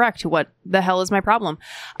absolutely correct. What the hell is my problem?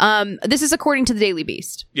 This is according to the Daily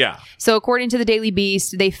Beast. Yeah. So according to the Daily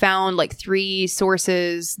Beast, they found like 3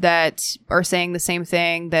 sources that are saying the same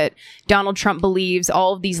thing, that Donald Trump believes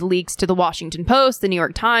all of these leaks to the Washington Post, the New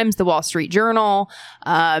York Times, the Wall Street Journal,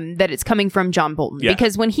 that it's coming from John Bolton. Yeah.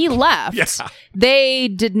 Because when he left, they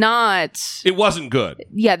did not... It wasn't good.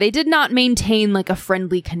 Yeah, they did not maintain like a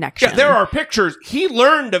friendly connection. Yeah, there are pictures. He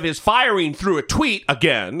learned of his firing through a tweet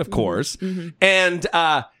again, of course, and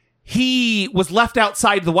he was left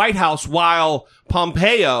outside the White House while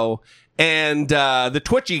Pompeo and the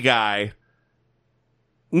twitchy guy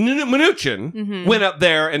Mnuchin went up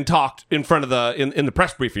there and talked in front of in the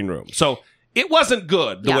press briefing room. So it wasn't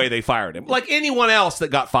good the way they fired him. Like anyone else that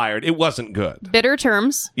got fired, it wasn't good. Bitter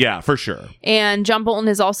terms. Yeah, for sure. And John Bolton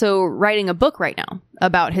is also writing a book right now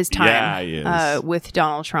about his time with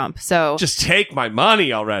Donald Trump. So just take my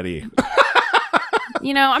money already.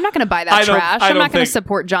 You know, I'm not going to buy that trash. I'm not going to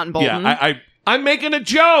support John Bolton. Yeah, I'm making a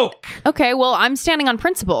joke. Okay, well, I'm standing on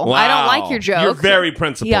principle. Wow. I don't like your joke. You're very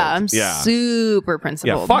principled. Yeah, I'm super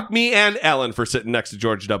principled. Yeah, fuck me and Ellen for sitting next to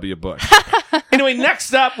George W. Bush. Anyway,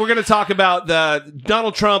 next up, we're going to talk about the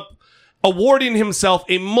Donald Trump awarding himself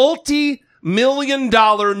a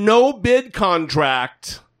multi-million-dollar no-bid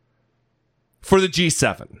contract for the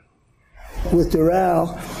G7. With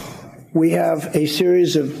Doral, we have a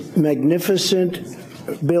series of magnificent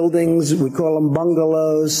buildings. We call them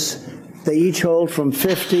bungalows. They each hold from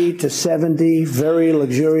 50 to 70 very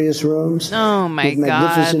luxurious rooms. Oh, my with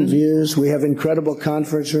magnificent views. We have incredible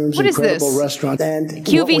conference rooms, incredible restaurants. And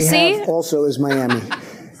QVC? What we have also is Miami.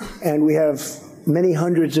 And we have many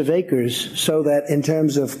hundreds of acres, so that in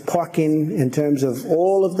terms of parking, in terms of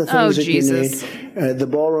all of the things that you need, the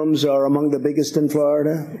ballrooms are among the biggest in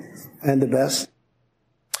Florida and the best.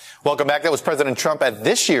 Welcome back. That was President Trump at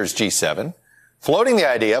this year's G7, floating the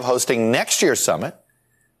idea of hosting next year's summit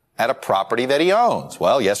at a property that he owns.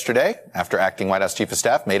 Well, yesterday, after acting White House Chief of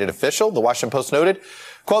Staff made it official, the Washington Post noted,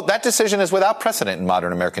 quote, that decision is without precedent in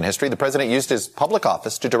modern American history. The president used his public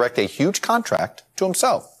office to direct a huge contract to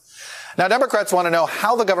himself. Now, Democrats want to know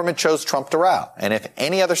how the government chose Trump Doral and if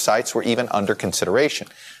any other sites were even under consideration.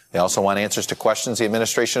 They also want answers to questions the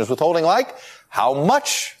administration is withholding, like how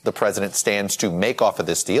much the president stands to make off of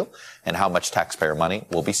this deal and how much taxpayer money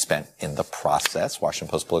will be spent in the process.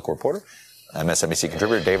 Washington Post political reporter, MSNBC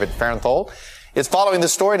contributor David Fahrenthold is following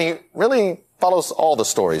this story, and he really follows all the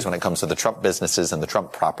stories when it comes to the Trump businesses and the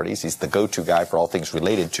Trump properties. He's the go-to guy for all things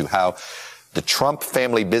related to how the Trump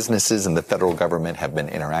family businesses and the federal government have been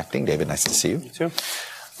interacting. David, nice to see you. You too.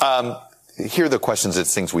 Here are the questions.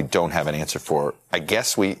 It's things we don't have an answer for. I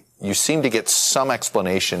guess you seem to get some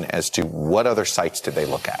explanation as to what other sites did they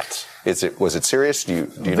look at. Was it serious? Do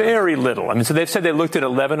you know? Very little. I mean, so they've said they looked at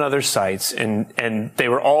 11 other sites and they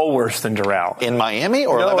were all worse than Doral. In Miami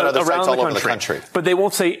or 11 other sites all over the country? But they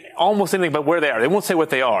won't say almost anything about where they are. They won't say what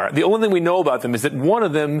they are. The only thing we know about them is that one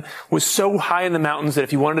of them was so high in the mountains that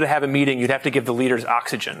if you wanted to have a meeting, you'd have to give the leaders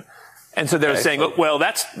oxygen. And so they're saying, well,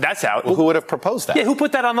 that's out. Well, who would have proposed that? Yeah, who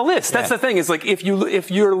put that on the list? That's the thing. Is like if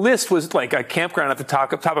your list was like a campground at the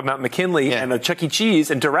top of Mount McKinley and a Chuck E.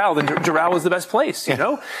 Cheese and Doral, then Doral was the best place, you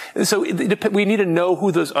know? And so we need to know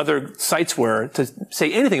who those other sites were to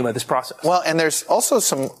say anything about this process. Well, and there's also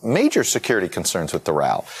some major security concerns with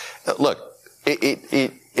Doral. Look,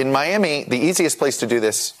 in Miami, the easiest place to do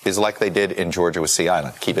this is like they did in Georgia with Sea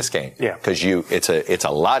Island, Key Biscayne. Yeah. Because it's a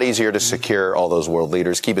lot easier to secure all those world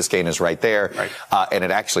leaders. Key Biscayne is right there. Right. And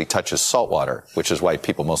it actually touches saltwater, which is why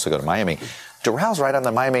people mostly go to Miami. Doral right on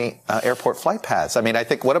the Miami airport flight paths. I mean, I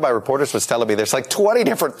think one of my reporters was telling me there's like 20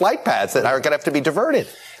 different flight paths that are going to have to be diverted.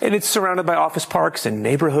 And it's surrounded by office parks and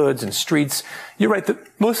neighborhoods and streets. You're right that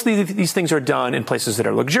mostly these things are done in places that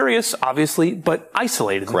are luxurious, obviously, but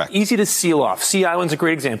isolated. Correct. Easy to seal off. Sea Island's a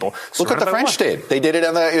great example. Look what the French did. They did it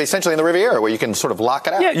essentially in the Riviera, where you can sort of lock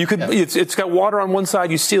it out. Yeah, you could. Yeah. It's got water on one side,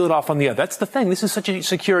 you seal it off on the other. That's the thing. This is such a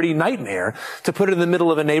security nightmare to put it in the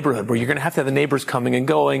middle of a neighborhood where you're going to have the neighbors coming and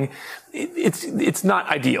going. It's not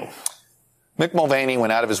ideal. Mick Mulvaney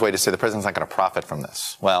went out of his way to say the president's not going to profit from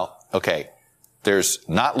this. Well, okay. There's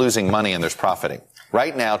not losing money and there's profiting.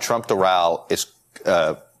 Right now, Trump-Doral is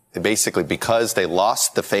basically because they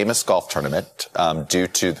lost the famous golf tournament due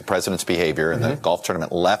to the president's behavior, and the golf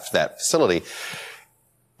tournament left that facility.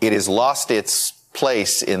 It has lost its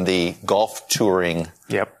place in the golf touring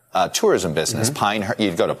tourism business.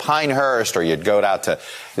 You'd go to Pinehurst, or you'd go out to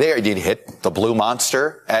there. You'd hit the Blue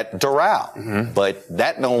Monster at Doral, but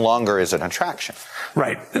that no longer is an attraction.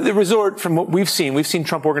 Right. The resort, from what we've seen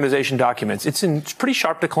Trump Organization documents, it's in pretty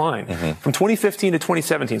sharp decline from 2015 to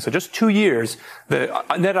 2017. So just 2 years, the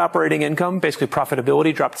net operating income, basically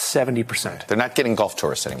profitability, dropped 70%. They're not getting golf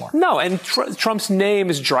tourists anymore. No, and Trump's name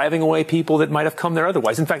is driving away people that might have come there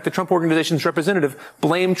otherwise. In fact, the Trump Organization's representative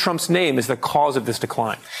blamed Trump's name as the cause of this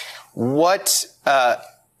decline. What,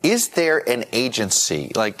 is there an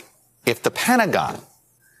agency, like if the Pentagon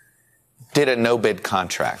did a no-bid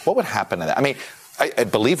contract, what would happen to that? I mean, I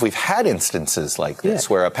believe we've had instances like this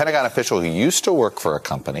where a Pentagon official who used to work for a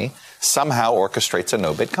company somehow orchestrates a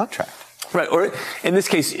no-bid contract. Right. Or in this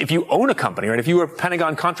case, if you own a company, right, if you were a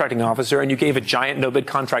Pentagon contracting officer and you gave a giant no-bid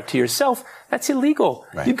contract to yourself, that's illegal.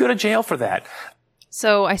 Right. You'd go to jail for that.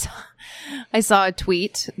 So I saw a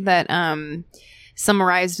tweet that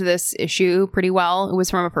summarized this issue pretty well. It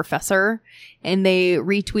was from a professor, and they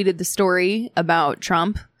retweeted the story about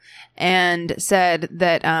Trump and said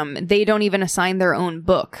that they don't even assign their own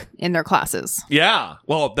book in their classes. Yeah.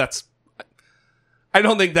 Well, I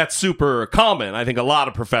don't think that's super common. I think a lot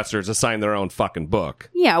of professors assign their own fucking book.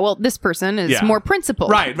 Yeah, well, this person is more principled.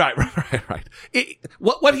 Right.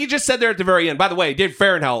 What he just said there at the very end, by the way, Dave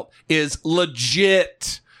Fahrenheit is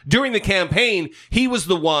legit. During the campaign, he was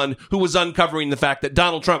the one who was uncovering the fact that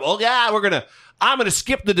Donald Trump, I'm going to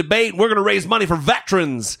skip the debate. We're going to raise money for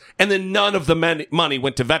veterans. And then none of the money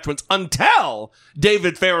went to veterans until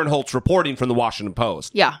David Fahrenholt's reporting from the Washington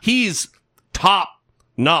Post. Yeah. He's top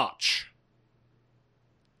notch.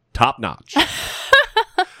 Top notch.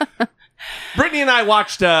 Brittany and I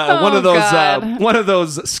watched one of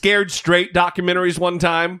those Scared Straight documentaries one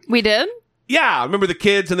time. We did? Yeah, remember the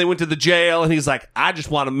kids and they went to the jail and he's like, I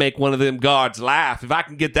just want to make one of them guards laugh. If I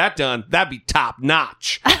can get that done, that'd be top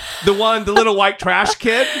notch. The little white trash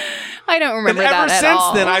kid. I don't remember that at all. all.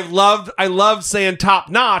 Ever since then, I loved saying top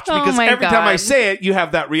notch because every time I say it, you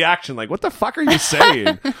have that reaction like, what the fuck are you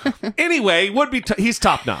saying? Anyway, he's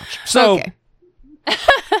top notch. So, okay.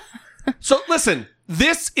 So listen,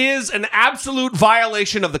 this is an absolute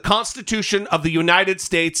violation of the Constitution of the United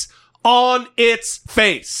States on its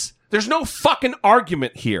face. There's no fucking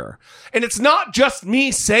argument here. And it's not just me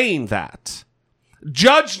saying that.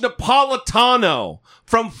 Judge Napolitano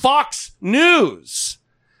from Fox News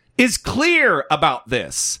is clear about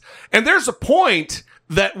this. And there's a point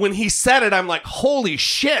that when he said it, I'm like, holy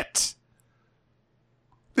shit.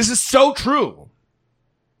 This is so true.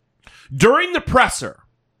 During the presser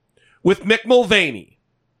with Mick Mulvaney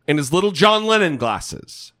in his little John Lennon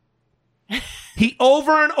glasses, he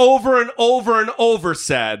over and over and over and over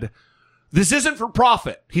said, this isn't for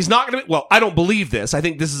profit. He's not going to, I don't believe this. I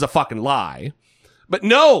think this is a fucking lie. But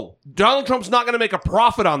no, Donald Trump's not going to make a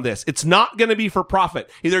profit on this. It's not going to be for profit.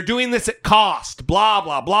 They're doing this at cost, blah,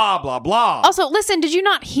 blah, blah, blah, blah. Also, listen, did you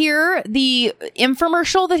not hear the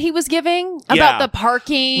infomercial that he was giving about the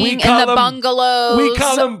parking and the bungalows? We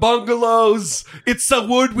call them bungalows. It's the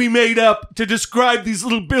word we made up to describe these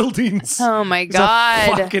little buildings. Oh my God.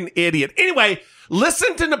 He's a fucking idiot. Anyway,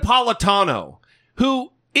 listen to Napolitano,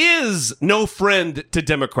 who is no friend to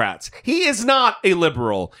Democrats. He is not a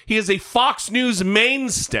liberal. He is a Fox News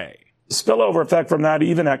mainstay. Spillover effect from that,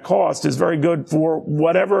 even at cost, is very good for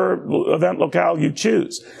whatever event locale you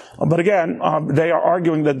choose. But again, they are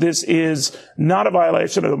arguing that this is not a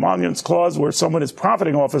violation of the Emoluments Clause where someone is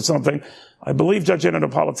profiting off of something. I believe Judge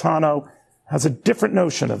Napolitano has a different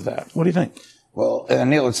notion of that. What do you think? Well,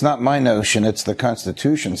 Neil, it's not my notion. It's the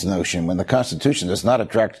Constitution's notion. When the Constitution does not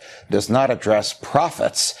address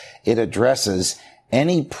profits, it addresses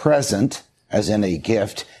any present, as in a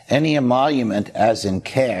gift, any emolument, as in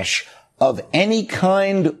cash, of any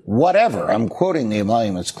kind, whatever. I'm quoting the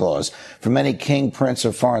Emoluments Clause from any king, prince,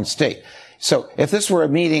 or foreign state. So if this were a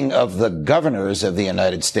meeting of the governors of the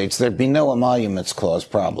United States, there'd be no Emoluments Clause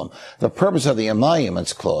problem. The purpose of the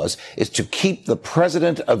Emoluments Clause is to keep the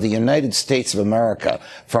President of the United States of America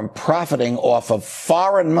from profiting off of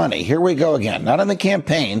foreign money. Here we go again. Not in the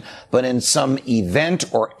campaign, but in some event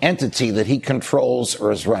or entity that he controls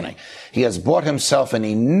or is running. He has bought himself an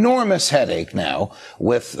enormous headache now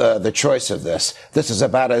with the choice of this. This is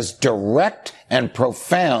about as direct and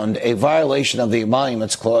profound a violation of the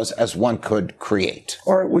Emoluments Clause as one could create.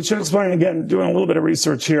 All right, we should explain again, doing a little bit of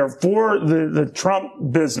research here, for the Trump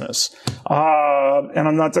business, and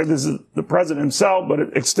I'm not saying this is the president himself, but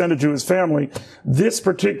it extended to his family. This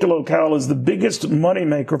particular locale is the biggest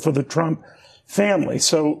moneymaker for the Trump family.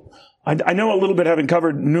 So I know a little bit, having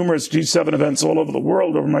covered numerous G7 events all over the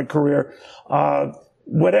world over my career,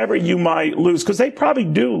 whatever you might lose, because they probably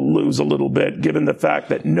do lose a little bit, given the fact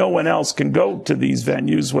that no one else can go to these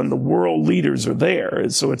venues when the world leaders are there.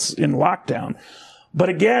 So it's in lockdown. But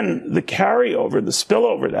again, the carryover, the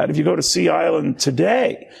spillover, that if you go to Sea Island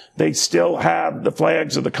today, they still have the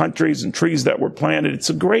flags of the countries and trees that were planted. It's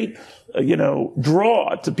a great,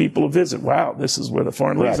 draw to people who visit. Wow, this is where the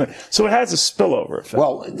foreign leaders are. So it has a spillover effect.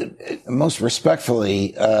 Well, most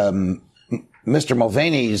respectfully, Mr.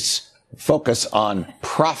 Mulvaney's focus on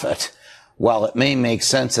profit, while it may make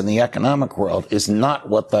sense in the economic world, is not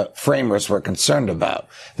what the framers were concerned about.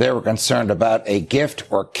 They were concerned about a gift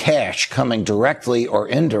or cash coming directly or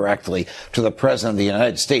indirectly to the President of the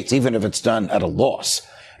United States, even if it's done at a loss.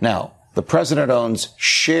 Now, the President owns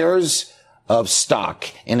shares of stock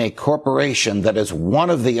in a corporation that is one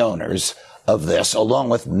of the owners of this, along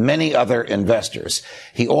with many other investors.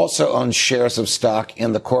 He also owns shares of stock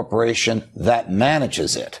in the corporation that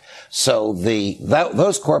manages it. So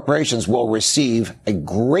those corporations will receive a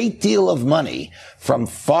great deal of money from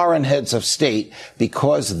foreign heads of state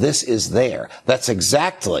because this is there. That's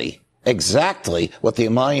exactly what the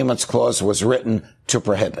Emoluments Clause was written to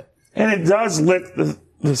prohibit. And it does lift the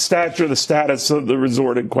stature, the status of the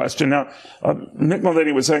resort in question. Now, Mick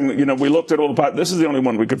Mulvaney was saying that, we looked at all the this is the only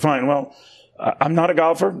one we could find. Well, I'm not a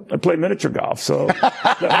golfer. I play miniature golf, so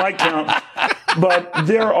that might count. But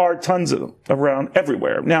there are tons of them around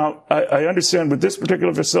everywhere. Now, I understand with this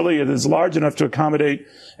particular facility, it is large enough to accommodate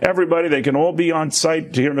everybody. They can all be on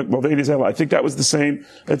site to hear Mick Mulvaney say, well, I think that was the same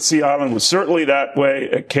at Sea Island, was certainly that way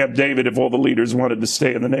at Camp David if all the leaders wanted to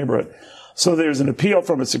stay in the neighborhood. So there's an appeal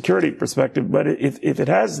from a security perspective, but if it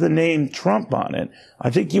has the name Trump on it,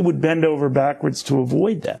 I think you would bend over backwards to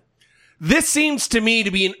avoid that. This seems to me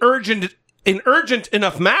to be an urgent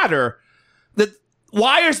enough matter that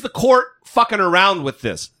why is the court fucking around with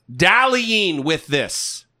this? Dallying with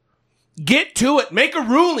this. Get to it. Make a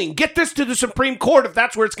ruling. Get this to the Supreme Court if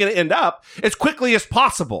that's where it's going to end up as quickly as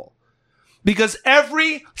possible. Because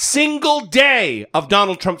every single day of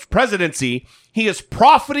Donald Trump's presidency, he is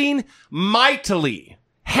profiting mightily,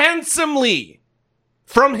 handsomely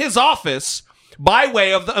from his office by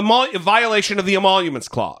way of the violation of the Emoluments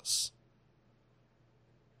Clause.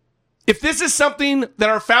 If this is something that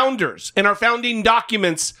our founders and our founding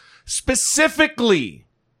documents specifically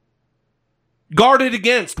guarded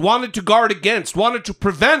against, wanted to guard against, wanted to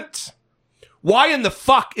prevent, why in the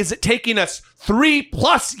fuck is it taking us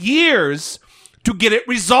 3+ years to get it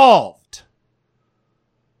resolved?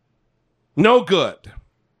 No good.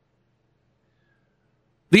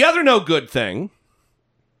 The other no good thing,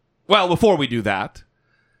 well, before we do that,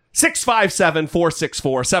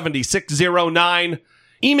 657-464-7609.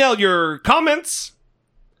 Email your comments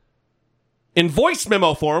in voice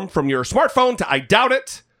memo form from your smartphone to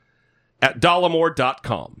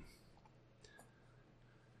idoubt@dollemore.com.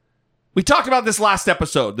 We talked about this last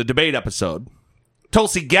episode, the debate episode.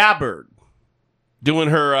 Tulsi Gabbard doing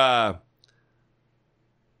her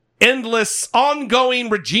endless, ongoing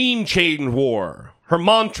regime change war. Her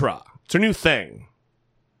mantra. It's her new thing.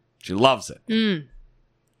 She loves it.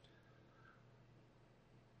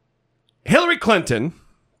 Hillary Clinton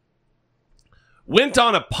went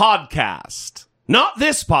on a podcast. Not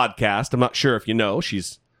this podcast. I'm not sure if you know.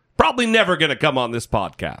 She's probably never going to come on this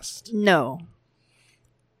podcast. No.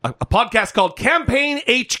 A podcast called Campaign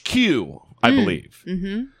HQ, I believe.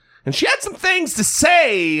 Mm-hmm. And she had some things to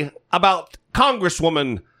say about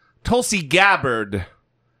Congresswoman Tulsi Gabbard.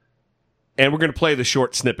 And we're going to play the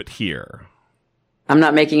short snippet here. I'm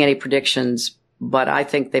not making any predictions, but I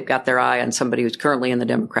think they've got their eye on somebody who's currently in the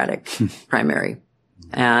Democratic primary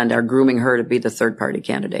and are grooming her to be the third-party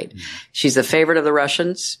candidate. She's the favorite of the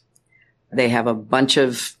Russians. They have a bunch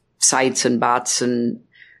of sites and bots and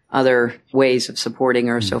other ways of supporting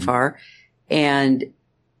her so far. And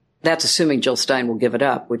that's assuming Jill Stein will give it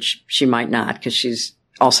up, which she might not because she's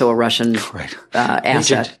also a Russian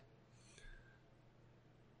asset.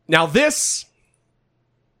 Now this,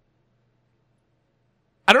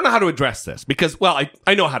 I don't know how to address this because, well,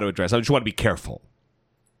 I know how to address it. I just want to be careful.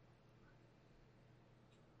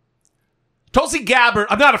 Tulsi Gabbard,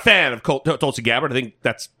 I'm not a fan of Tulsi Gabbard. I think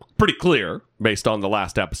that's pretty clear based on the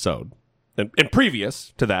last episode and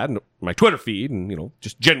previous to that, and my Twitter feed, and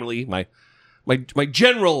just generally my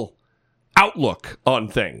general outlook on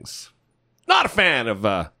things. Not a fan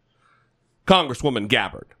of Congresswoman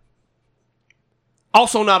Gabbard.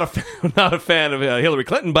 Also not a fan of Hillary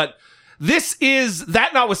Clinton, but that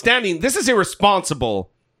notwithstanding, this is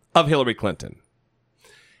irresponsible of Hillary Clinton.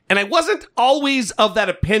 And I wasn't always of that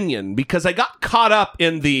opinion because I got caught up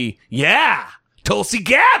in the, Tulsi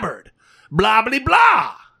Gabbard, blah, blah,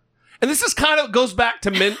 blah. And this is goes back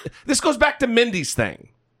to Mindy's thing.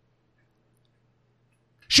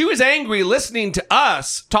 She was angry listening to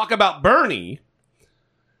us talk about Bernie,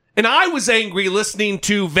 and I was angry listening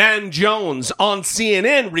to Van Jones on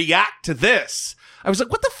CNN react to this. I was like,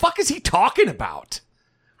 what the fuck is he talking about?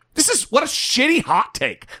 What a shitty hot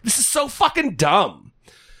take. This is so fucking dumb.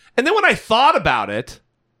 And then when I thought about it,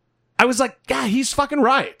 I was like, yeah, he's fucking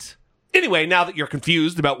right. Anyway, now that you're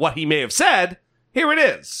confused about what he may have said, here it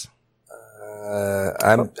is.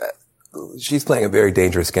 She's playing a very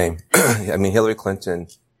dangerous game. I mean, Hillary Clinton,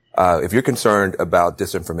 if you're concerned about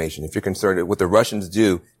disinformation, if you're concerned, what the Russians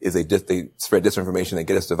do is they spread disinformation, they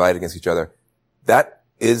get us divided against each other. That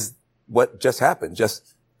is what just happened.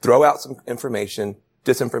 Just throw out some information,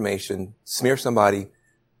 disinformation, smear somebody.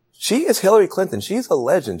 She is Hillary Clinton. She's a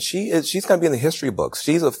legend. She's going to be in the history books.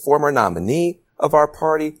 She's a former nominee of our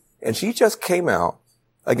party, and she just came out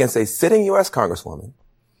against a sitting U.S. Congresswoman,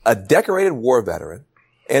 a decorated war veteran,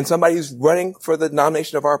 and somebody who's running for the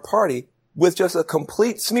nomination of our party with just a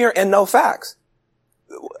complete smear and no facts.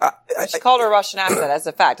 She called her a Russian asset as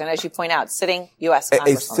a fact, and as you point out, sitting U.S.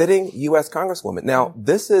 Congresswoman. A sitting U.S. Congresswoman. Now,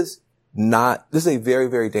 this is a very,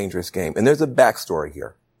 very dangerous game, and there's a backstory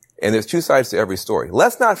here. And there's two sides to every story.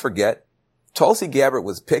 Let's not forget, Tulsi Gabbard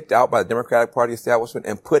was picked out by the Democratic Party establishment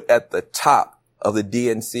and put at the top of the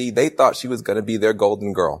DNC. They thought she was going to be their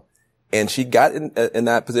golden girl. And she got in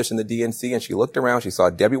that position, the DNC, and she looked around. She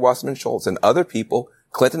saw Debbie Wasserman Schultz and other people,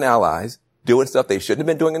 Clinton allies, doing stuff they shouldn't have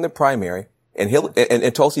been doing in the primary.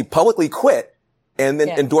 And Tulsi publicly quit and then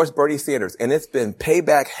endorsed Bernie Sanders. And it's been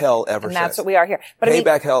payback hell ever since. And that's what we are here. But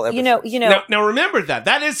payback hell ever since. Now remember that.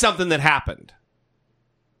 That is something that happened.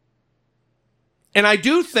 And I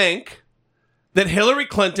do think that Hillary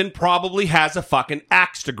Clinton probably has a fucking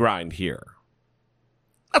axe to grind here.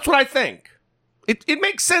 That's what I think. It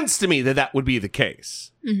makes sense to me that would be the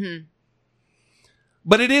case. Mm-hmm.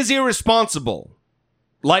 But it is irresponsible,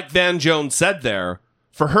 like Van Jones said there,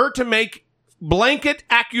 for her to make blanket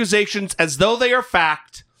accusations as though they are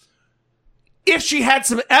fact. If she had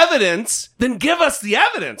some evidence, then give us the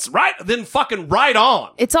evidence, right? Then fucking right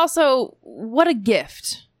on. It's also, what a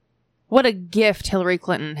gift. What a gift Hillary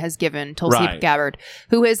Clinton has given Tulsi Gabbard,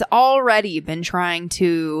 who has already been trying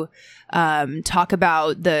to talk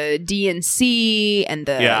about the DNC and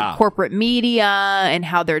the corporate media and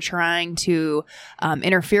how they're trying to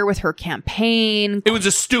interfere with her campaign. It was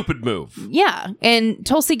a stupid move. Yeah. And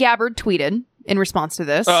Tulsi Gabbard tweeted in response to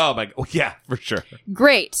this. Oh my God. Yeah, for sure.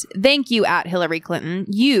 Great. Thank you, @Hillary Clinton.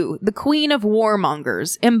 You, the queen of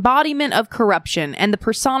warmongers, embodiment of corruption, and the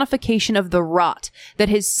personification of the rot that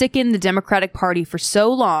has sickened the Democratic Party for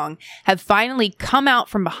so long, have finally come out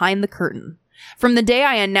from behind the curtain. From the day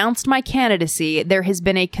I announced my candidacy, there has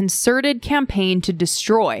been a concerted campaign to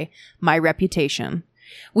destroy my reputation.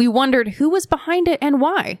 We wondered who was behind it and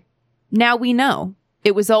why. Now we know.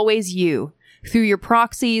 It was always you. Through your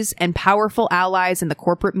proxies and powerful allies in the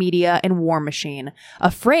corporate media and war machine,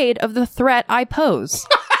 afraid of the threat I pose.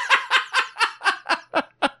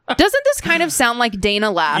 Doesn't this kind of sound like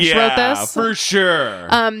Dana Lash wrote this? Yeah, for sure.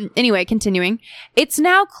 Anyway, continuing. It's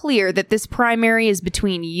now clear that this primary is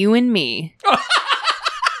between you and me.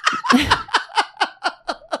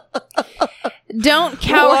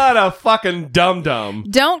 What a fucking dum-dum.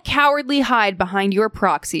 Don't cowardly hide behind your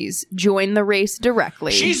proxies. Join the race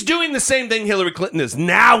directly. She's doing the same thing Hillary Clinton is.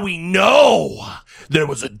 Now we know there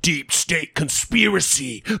was a deep state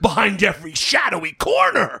conspiracy behind every shadowy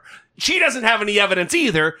corner. She doesn't have any evidence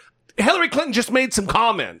either. Hillary Clinton just made some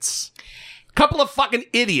comments. Couple of fucking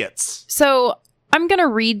idiots. So I'm going to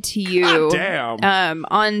read to you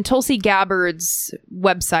on Tulsi Gabbard's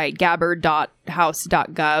website,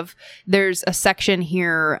 gabbard.house.gov. There's a section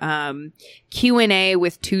here, Q&A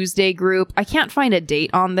with Tuesday group. I can't find a date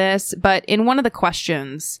on this, but in one of the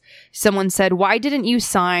questions, someone said, why didn't you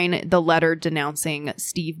sign the letter denouncing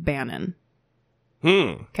Steve Bannon?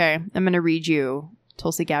 Okay, I'm going to read you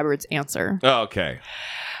Tulsi Gabbard's answer. Oh, okay.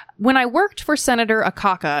 When I worked for Senator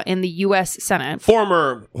Akaka in the U.S. Senate,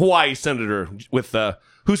 former Hawaii senator with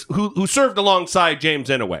who served alongside James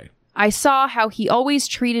Inouye, I saw how he always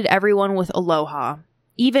treated everyone with aloha,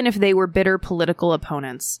 even if they were bitter political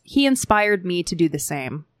opponents. He inspired me to do the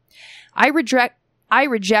same. I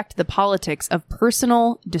reject the politics of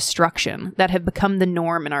personal destruction that have become the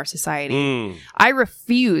norm in our society. I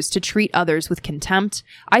refuse to treat others with contempt.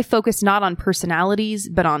 I focus not on personalities,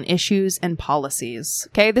 but on issues and policies.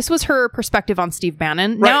 Okay, this was her perspective on Steve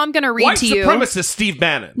Bannon. Right. Now I'm going to read White to you... supremacist Steve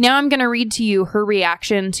Bannon. Now I'm going to read to you her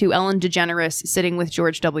reaction to Ellen DeGeneres sitting with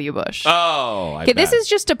George W. Bush. Oh, Okay, this is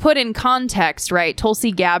just to put in context, right?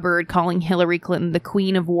 Tulsi Gabbard calling Hillary Clinton the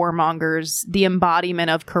queen of warmongers, the embodiment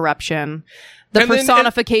of corruption. The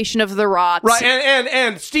personification of the rots. Right,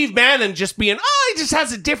 and Steve Bannon just being, he just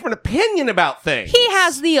has a different opinion about things. He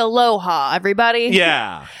has the aloha, everybody.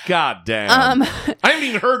 Yeah, god damn. I haven't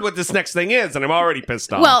even heard what this next thing is, and I'm already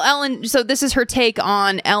pissed off. Well, Ellen, so this is her take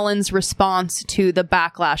on Ellen's response to the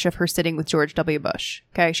backlash of her sitting with George W. Bush.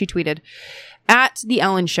 Okay, she tweeted, "At the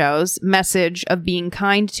Ellen Show's message of being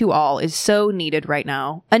kind to all is so needed right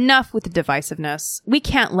now. Enough with the divisiveness. We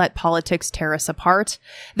can't let politics tear us apart.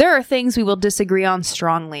 There are things we will disagree on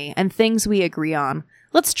strongly and things we agree on.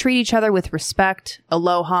 Let's treat each other with respect,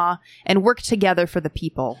 aloha, and work together for the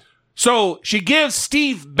people." So she gives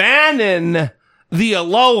Steve Bannon the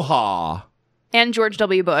aloha. And George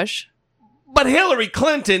W. Bush. But Hillary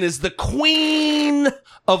Clinton is the queen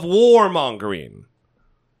of warmongering.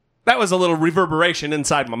 That was a little reverberation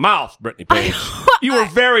inside my mouth, Brittany Page. You were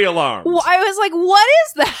very alarmed. Well, I was like, what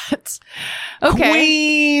is that? Okay.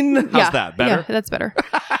 Queen. How's that? Better? Yeah, that's better.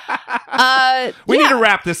 We need to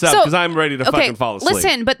wrap this up because I'm ready to fucking fall asleep.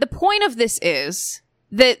 Listen, but the point of this is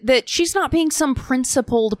that she's not being some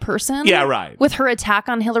principled person. Yeah, right. With her attack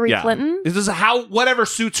on Hillary Clinton. This is whatever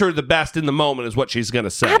suits her the best in the moment is what she's going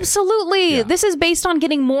to say. Absolutely. Yeah. This is based on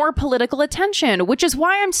getting more political attention, which is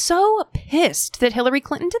why I'm so pissed that Hillary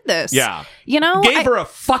Clinton did this. Yeah. You know? Gave her a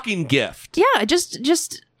fucking gift. Yeah, just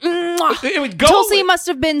Tulsi must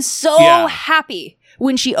have been so happy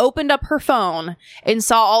when she opened up her phone and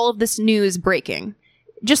saw all of this news breaking.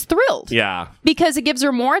 Just thrilled. Yeah. Because it gives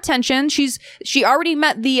her more attention. She already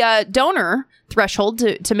met the donor threshold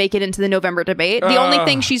to make it into the November debate. The only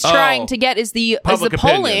thing she's trying to get is the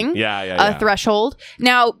polling threshold.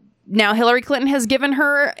 Now Hillary Clinton has given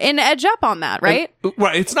her an edge up on that, right?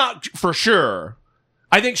 Right. It's not for sure.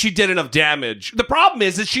 I think she did enough damage. The problem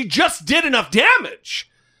is that she just did enough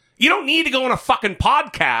damage. You don't need to go on a fucking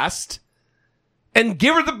podcast and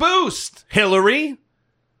give her the boost, Hillary.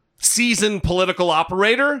 Seasoned political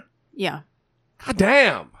operator. Yeah. God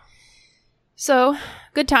damn. So,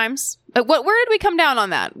 good times. Where did we come down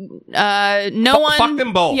on that? Fuck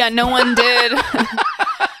them both. Yeah, no one did.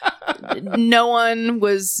 No one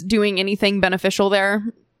was doing anything beneficial there.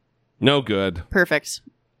 No good. Perfect.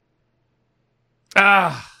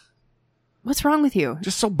 What's wrong with you?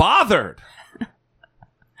 Just so bothered.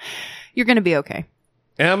 You're going to be okay.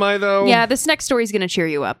 Am I, though? Yeah, this next story is going to cheer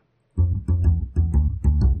you up.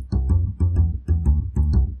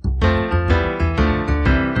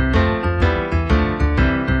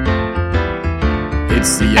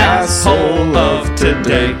 It's the asshole of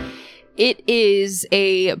today. It is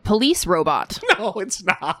a police robot. No, it's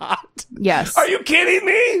not. Yes. Are you kidding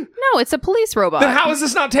me? No, it's a police robot. Then how is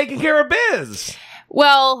this not taking care of biz?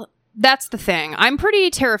 Well, that's the thing. I'm pretty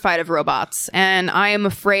terrified of robots, and I am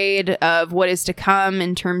afraid of what is to come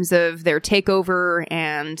in terms of their takeover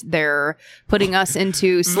and their putting us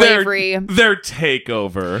into slavery. Their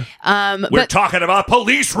takeover. We're talking about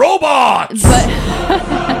police robots!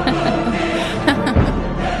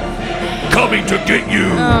 Coming to get you.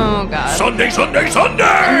 Oh, God. Sunday.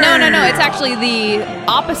 No. It's actually the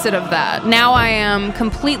opposite of that. Now I am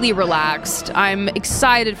completely relaxed. I'm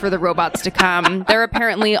excited for the robots to come. They're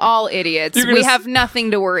apparently all idiots. We have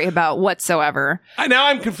nothing to worry about whatsoever. Now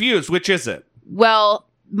I'm confused. Which is it? Well,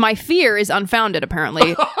 my fear is unfounded,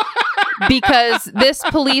 apparently. Because this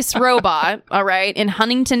police robot, all right, in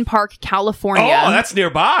Huntington Park, California. Oh, that's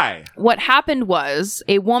nearby. What happened was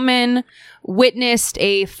a woman witnessed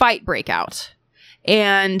a fight breakout.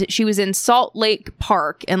 And she was in Salt Lake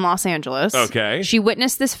Park in Los Angeles. Okay. She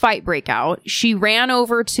witnessed this fight breakout. She ran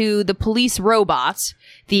over to the police robot,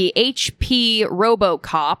 the HP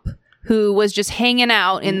RoboCop, who was just hanging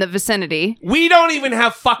out in the vicinity. We don't even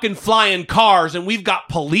have fucking flying cars, and we've got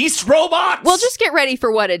police robots? Well, just get ready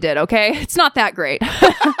for what it did, okay? It's not that great.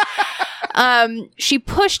 She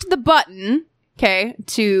pushed the button, okay,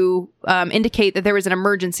 to indicate that there was an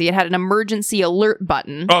emergency. It had an emergency alert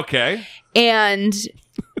button. Okay. And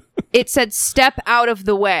it said, "Step out of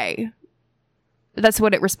the way." That's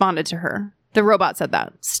what it responded to her. The robot said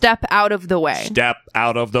that. Step out of the way. Step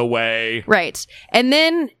out of the way. Right. And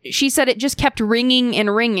then she said it just kept ringing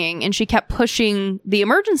and ringing, and she kept pushing the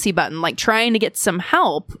emergency button, like trying to get some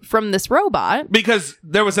help from this robot. Because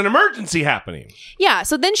there was an emergency happening. Yeah.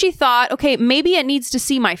 So then she thought, okay, maybe it needs to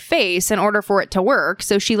see my face in order for it to work.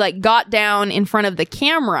 So she like got down in front of the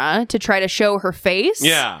camera to try to show her face.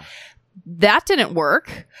 Yeah. That didn't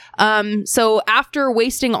work. So after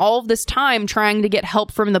wasting all of this time trying to get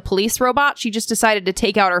help from the police robot, she just decided to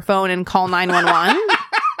take out her phone and call 911.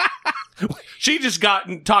 She just got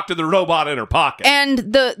and talked to the robot in her pocket. And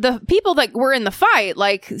the people that were in the fight,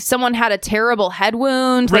 like someone had a terrible head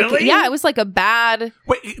wound. Really? Like, yeah, it was like a bad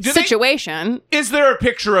situation. Is there a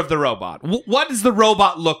picture of the robot? What does the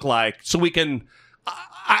robot look like so we can...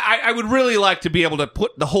 I would really like to be able to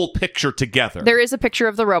put the whole picture together. There is a picture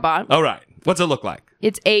of the robot. All right. What's it look like?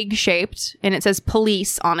 It's egg-shaped, and it says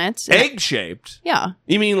police on it. Egg-shaped? Yeah.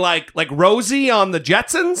 You mean like Rosie on the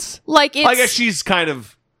Jetsons? Like it's... I guess she's kind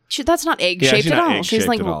of... that's not egg-shaped at all. She's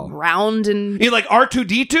like round and... You like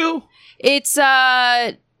R2-D2? It's,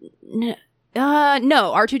 no,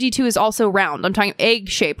 R2-D2 is also round. I'm talking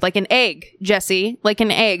egg-shaped, like an egg, Jesse. Like an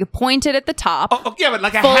egg, pointed at the top. Oh, yeah, but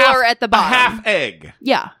like a fuller half... at the bottom. A half egg.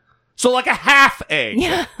 Yeah. So like a half egg.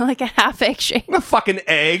 Yeah, like a half egg shape. A fucking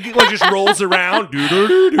egg. Like just rolls around.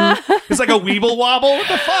 Doo-doo-doo-doo. It's like a weeble wobble. What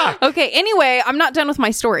the fuck? Okay, anyway, I'm not done with my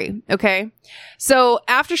story, okay? So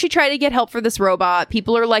after she tried to get help for this robot,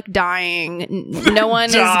 people are like dying. No one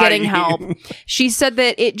is getting help. She said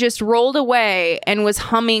that it just rolled away and was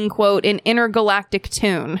humming, quote, an intergalactic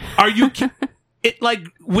tune. Are you... It like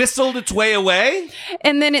whistled its way away?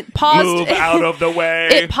 And then it paused. Move out of the way.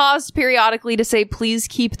 It paused periodically to say, please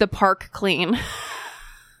keep the park clean.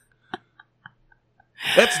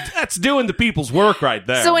 That's doing the people's work right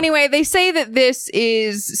there. So anyway, they say that this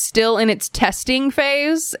is still in its testing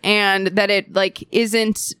phase and that it like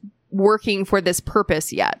isn't working for this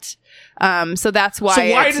purpose yet. So that's why.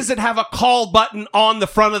 So why does it have a call button on the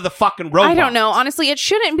front of the fucking robot? I don't know. Honestly, it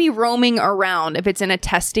shouldn't be roaming around if it's in a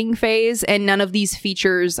testing phase and none of these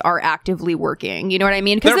features are actively working. You know what I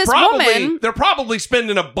mean? Because they're probably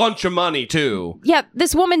spending a bunch of money too. Yeah,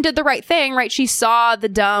 this woman did the right thing, right? She saw the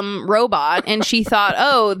dumb robot and she thought,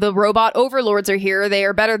 oh, the robot overlords are here. They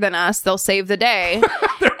are better than us. They'll save the day.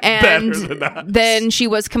 And better than us. Then she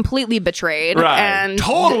was completely betrayed. Right. And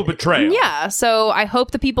total betrayal. Yeah. So I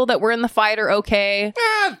hope the people that were in the fight are okay.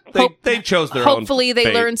 They chose their Hopefully own they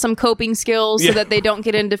fate. learn some coping skills so that they don't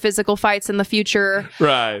get into physical fights in the future.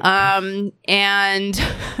 Right. And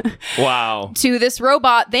wow. To this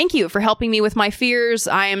robot, thank you for helping me with my fears.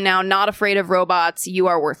 I am now not afraid of robots. You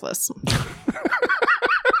are worthless.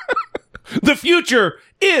 The future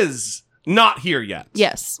is not here yet.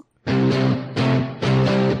 Yes.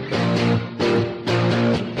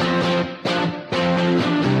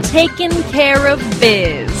 Taking care of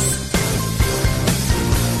biz.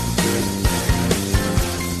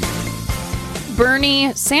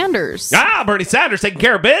 Bernie Sanders. Bernie Sanders taking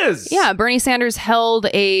care of biz. Yeah, Bernie Sanders held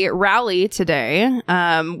a rally today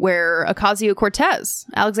where Alexandria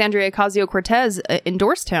Ocasio-Cortez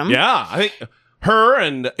endorsed him. Yeah, I think her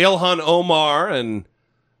and Ilhan Omar and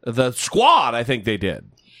the squad, I think they did.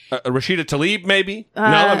 Rashida Tlaib, maybe? No,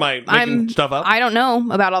 am I making stuff up? I don't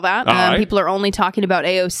know about all that. All right. People are only talking about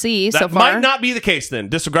AOC so That far. might not be the case then.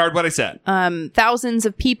 Disregard what I said. Thousands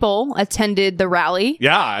of people attended the rally.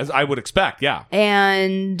 Yeah, as I would expect, yeah.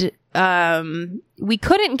 And we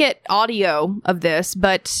couldn't get audio of this,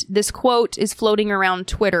 but this quote is floating around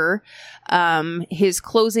Twitter, his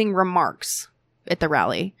closing remarks at the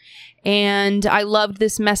rally. And I loved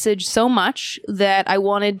this message so much that I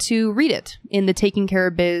wanted to read it in the Taking Care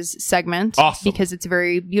of Biz segment. Awesome. Because it's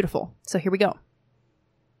very beautiful. So here we go.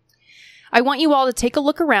 I want you all to take a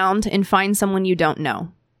look around and find someone you don't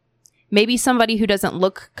know. Maybe somebody who doesn't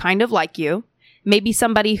look kind of like you. Maybe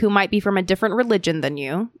somebody who might be from a different religion than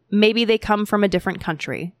you. Maybe they come from a different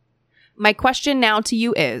country. My question now to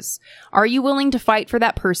you is, are you willing to fight for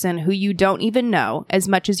that person who you don't even know as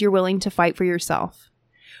much as you're willing to fight for yourself?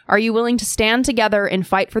 Are you willing to stand together and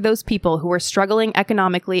fight for those people who are struggling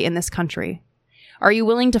economically in this country? Are you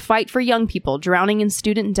willing to fight for young people drowning in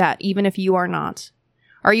student debt, even if you are not?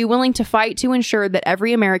 Are you willing to fight to ensure that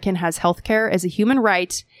every American has health care as a human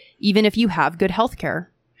right, even if you have good health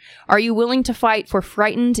care? Are you willing to fight for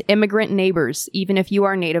frightened immigrant neighbors, even if you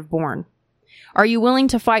are native born? Are you willing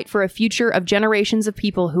to fight for a future of generations of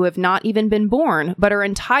people who have not even been born, but are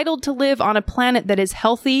entitled to live on a planet that is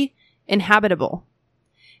healthy and habitable?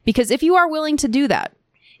 Because if you are willing to do that,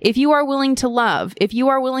 if you are willing to love, if you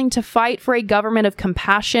are willing to fight for a government of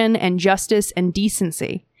compassion and justice and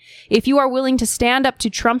decency, If you are willing to stand up to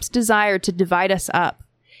Trump's desire to divide us up,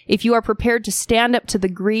 if you are prepared to stand up to the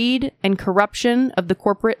greed and corruption of the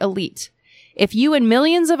corporate elite, if you and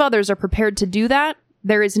millions of others are prepared to do that,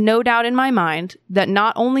 there is no doubt in my mind that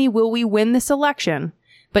not only will we win this election,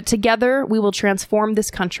 but together we will transform this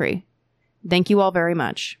country. Thank you all very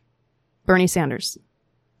much. Bernie Sanders.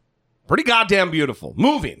 Pretty goddamn beautiful.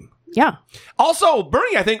 Moving. Yeah. Also,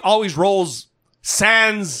 Bernie, I think, always rolls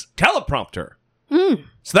sans teleprompter. So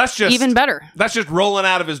that's just even better. That's just rolling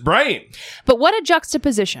out of his brain. But what a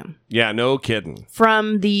juxtaposition. Yeah, no kidding.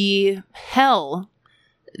 From the hell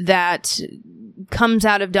that comes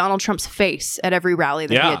out of Donald Trump's face at every rally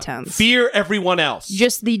that he attends. Fear everyone else.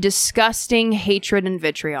 Just the disgusting hatred and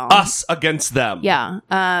vitriol. Us against them. Yeah.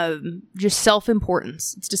 Just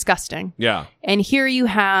self-importance. It's disgusting. Yeah. And here you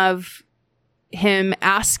have him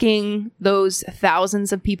asking those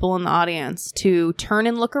thousands of people in the audience to turn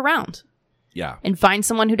and look around. Yeah. And find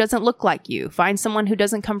someone who doesn't look like you. Find someone who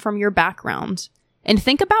doesn't come from your background. And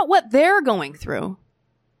think about what they're going through.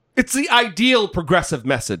 It's the ideal progressive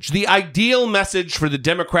message. The ideal message for the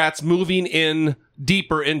Democrats moving in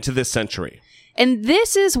deeper into this century. And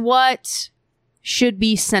this is what should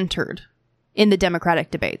be centered in the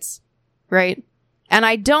Democratic debates, right? And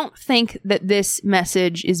I don't think that this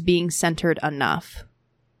message is being centered enough,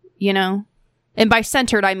 you know? And by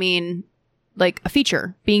centered, I mean like a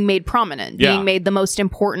feature being made prominent, being made the most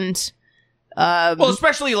important. Well,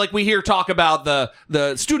 especially like we hear talk about the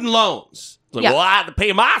student loans. Like, well, I have to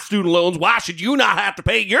pay my student loans. Why should you not have to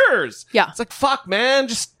pay yours? Yeah. It's like, fuck, man.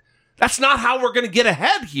 Just, that's not how we're going to get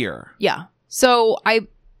ahead here. Yeah. So I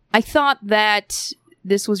thought that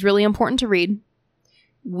this was really important to read.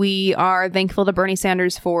 We are thankful to Bernie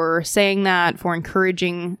Sanders for saying that, for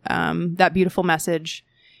encouraging that beautiful message.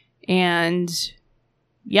 And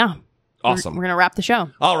yeah. Awesome. We're going to wrap the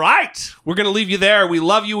show. All right. We're going to leave you there. We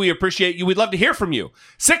love you. We appreciate you. We'd love to hear from you.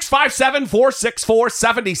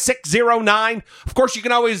 657-464-7609. Of course, you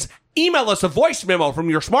can always email us a voice memo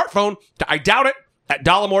from your smartphone to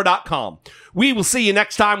idoubt@dollemore.com. We will see you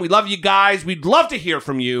next time. We love you guys. We'd love to hear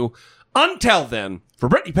from you. Until then, for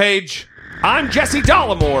Brittany Page, I'm Jesse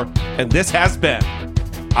Dollemore, and this has been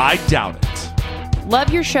I Doubt It.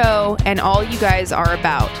 Love your show and all you guys are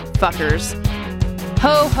about, fuckers.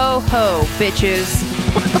 Ho, ho, ho, bitches.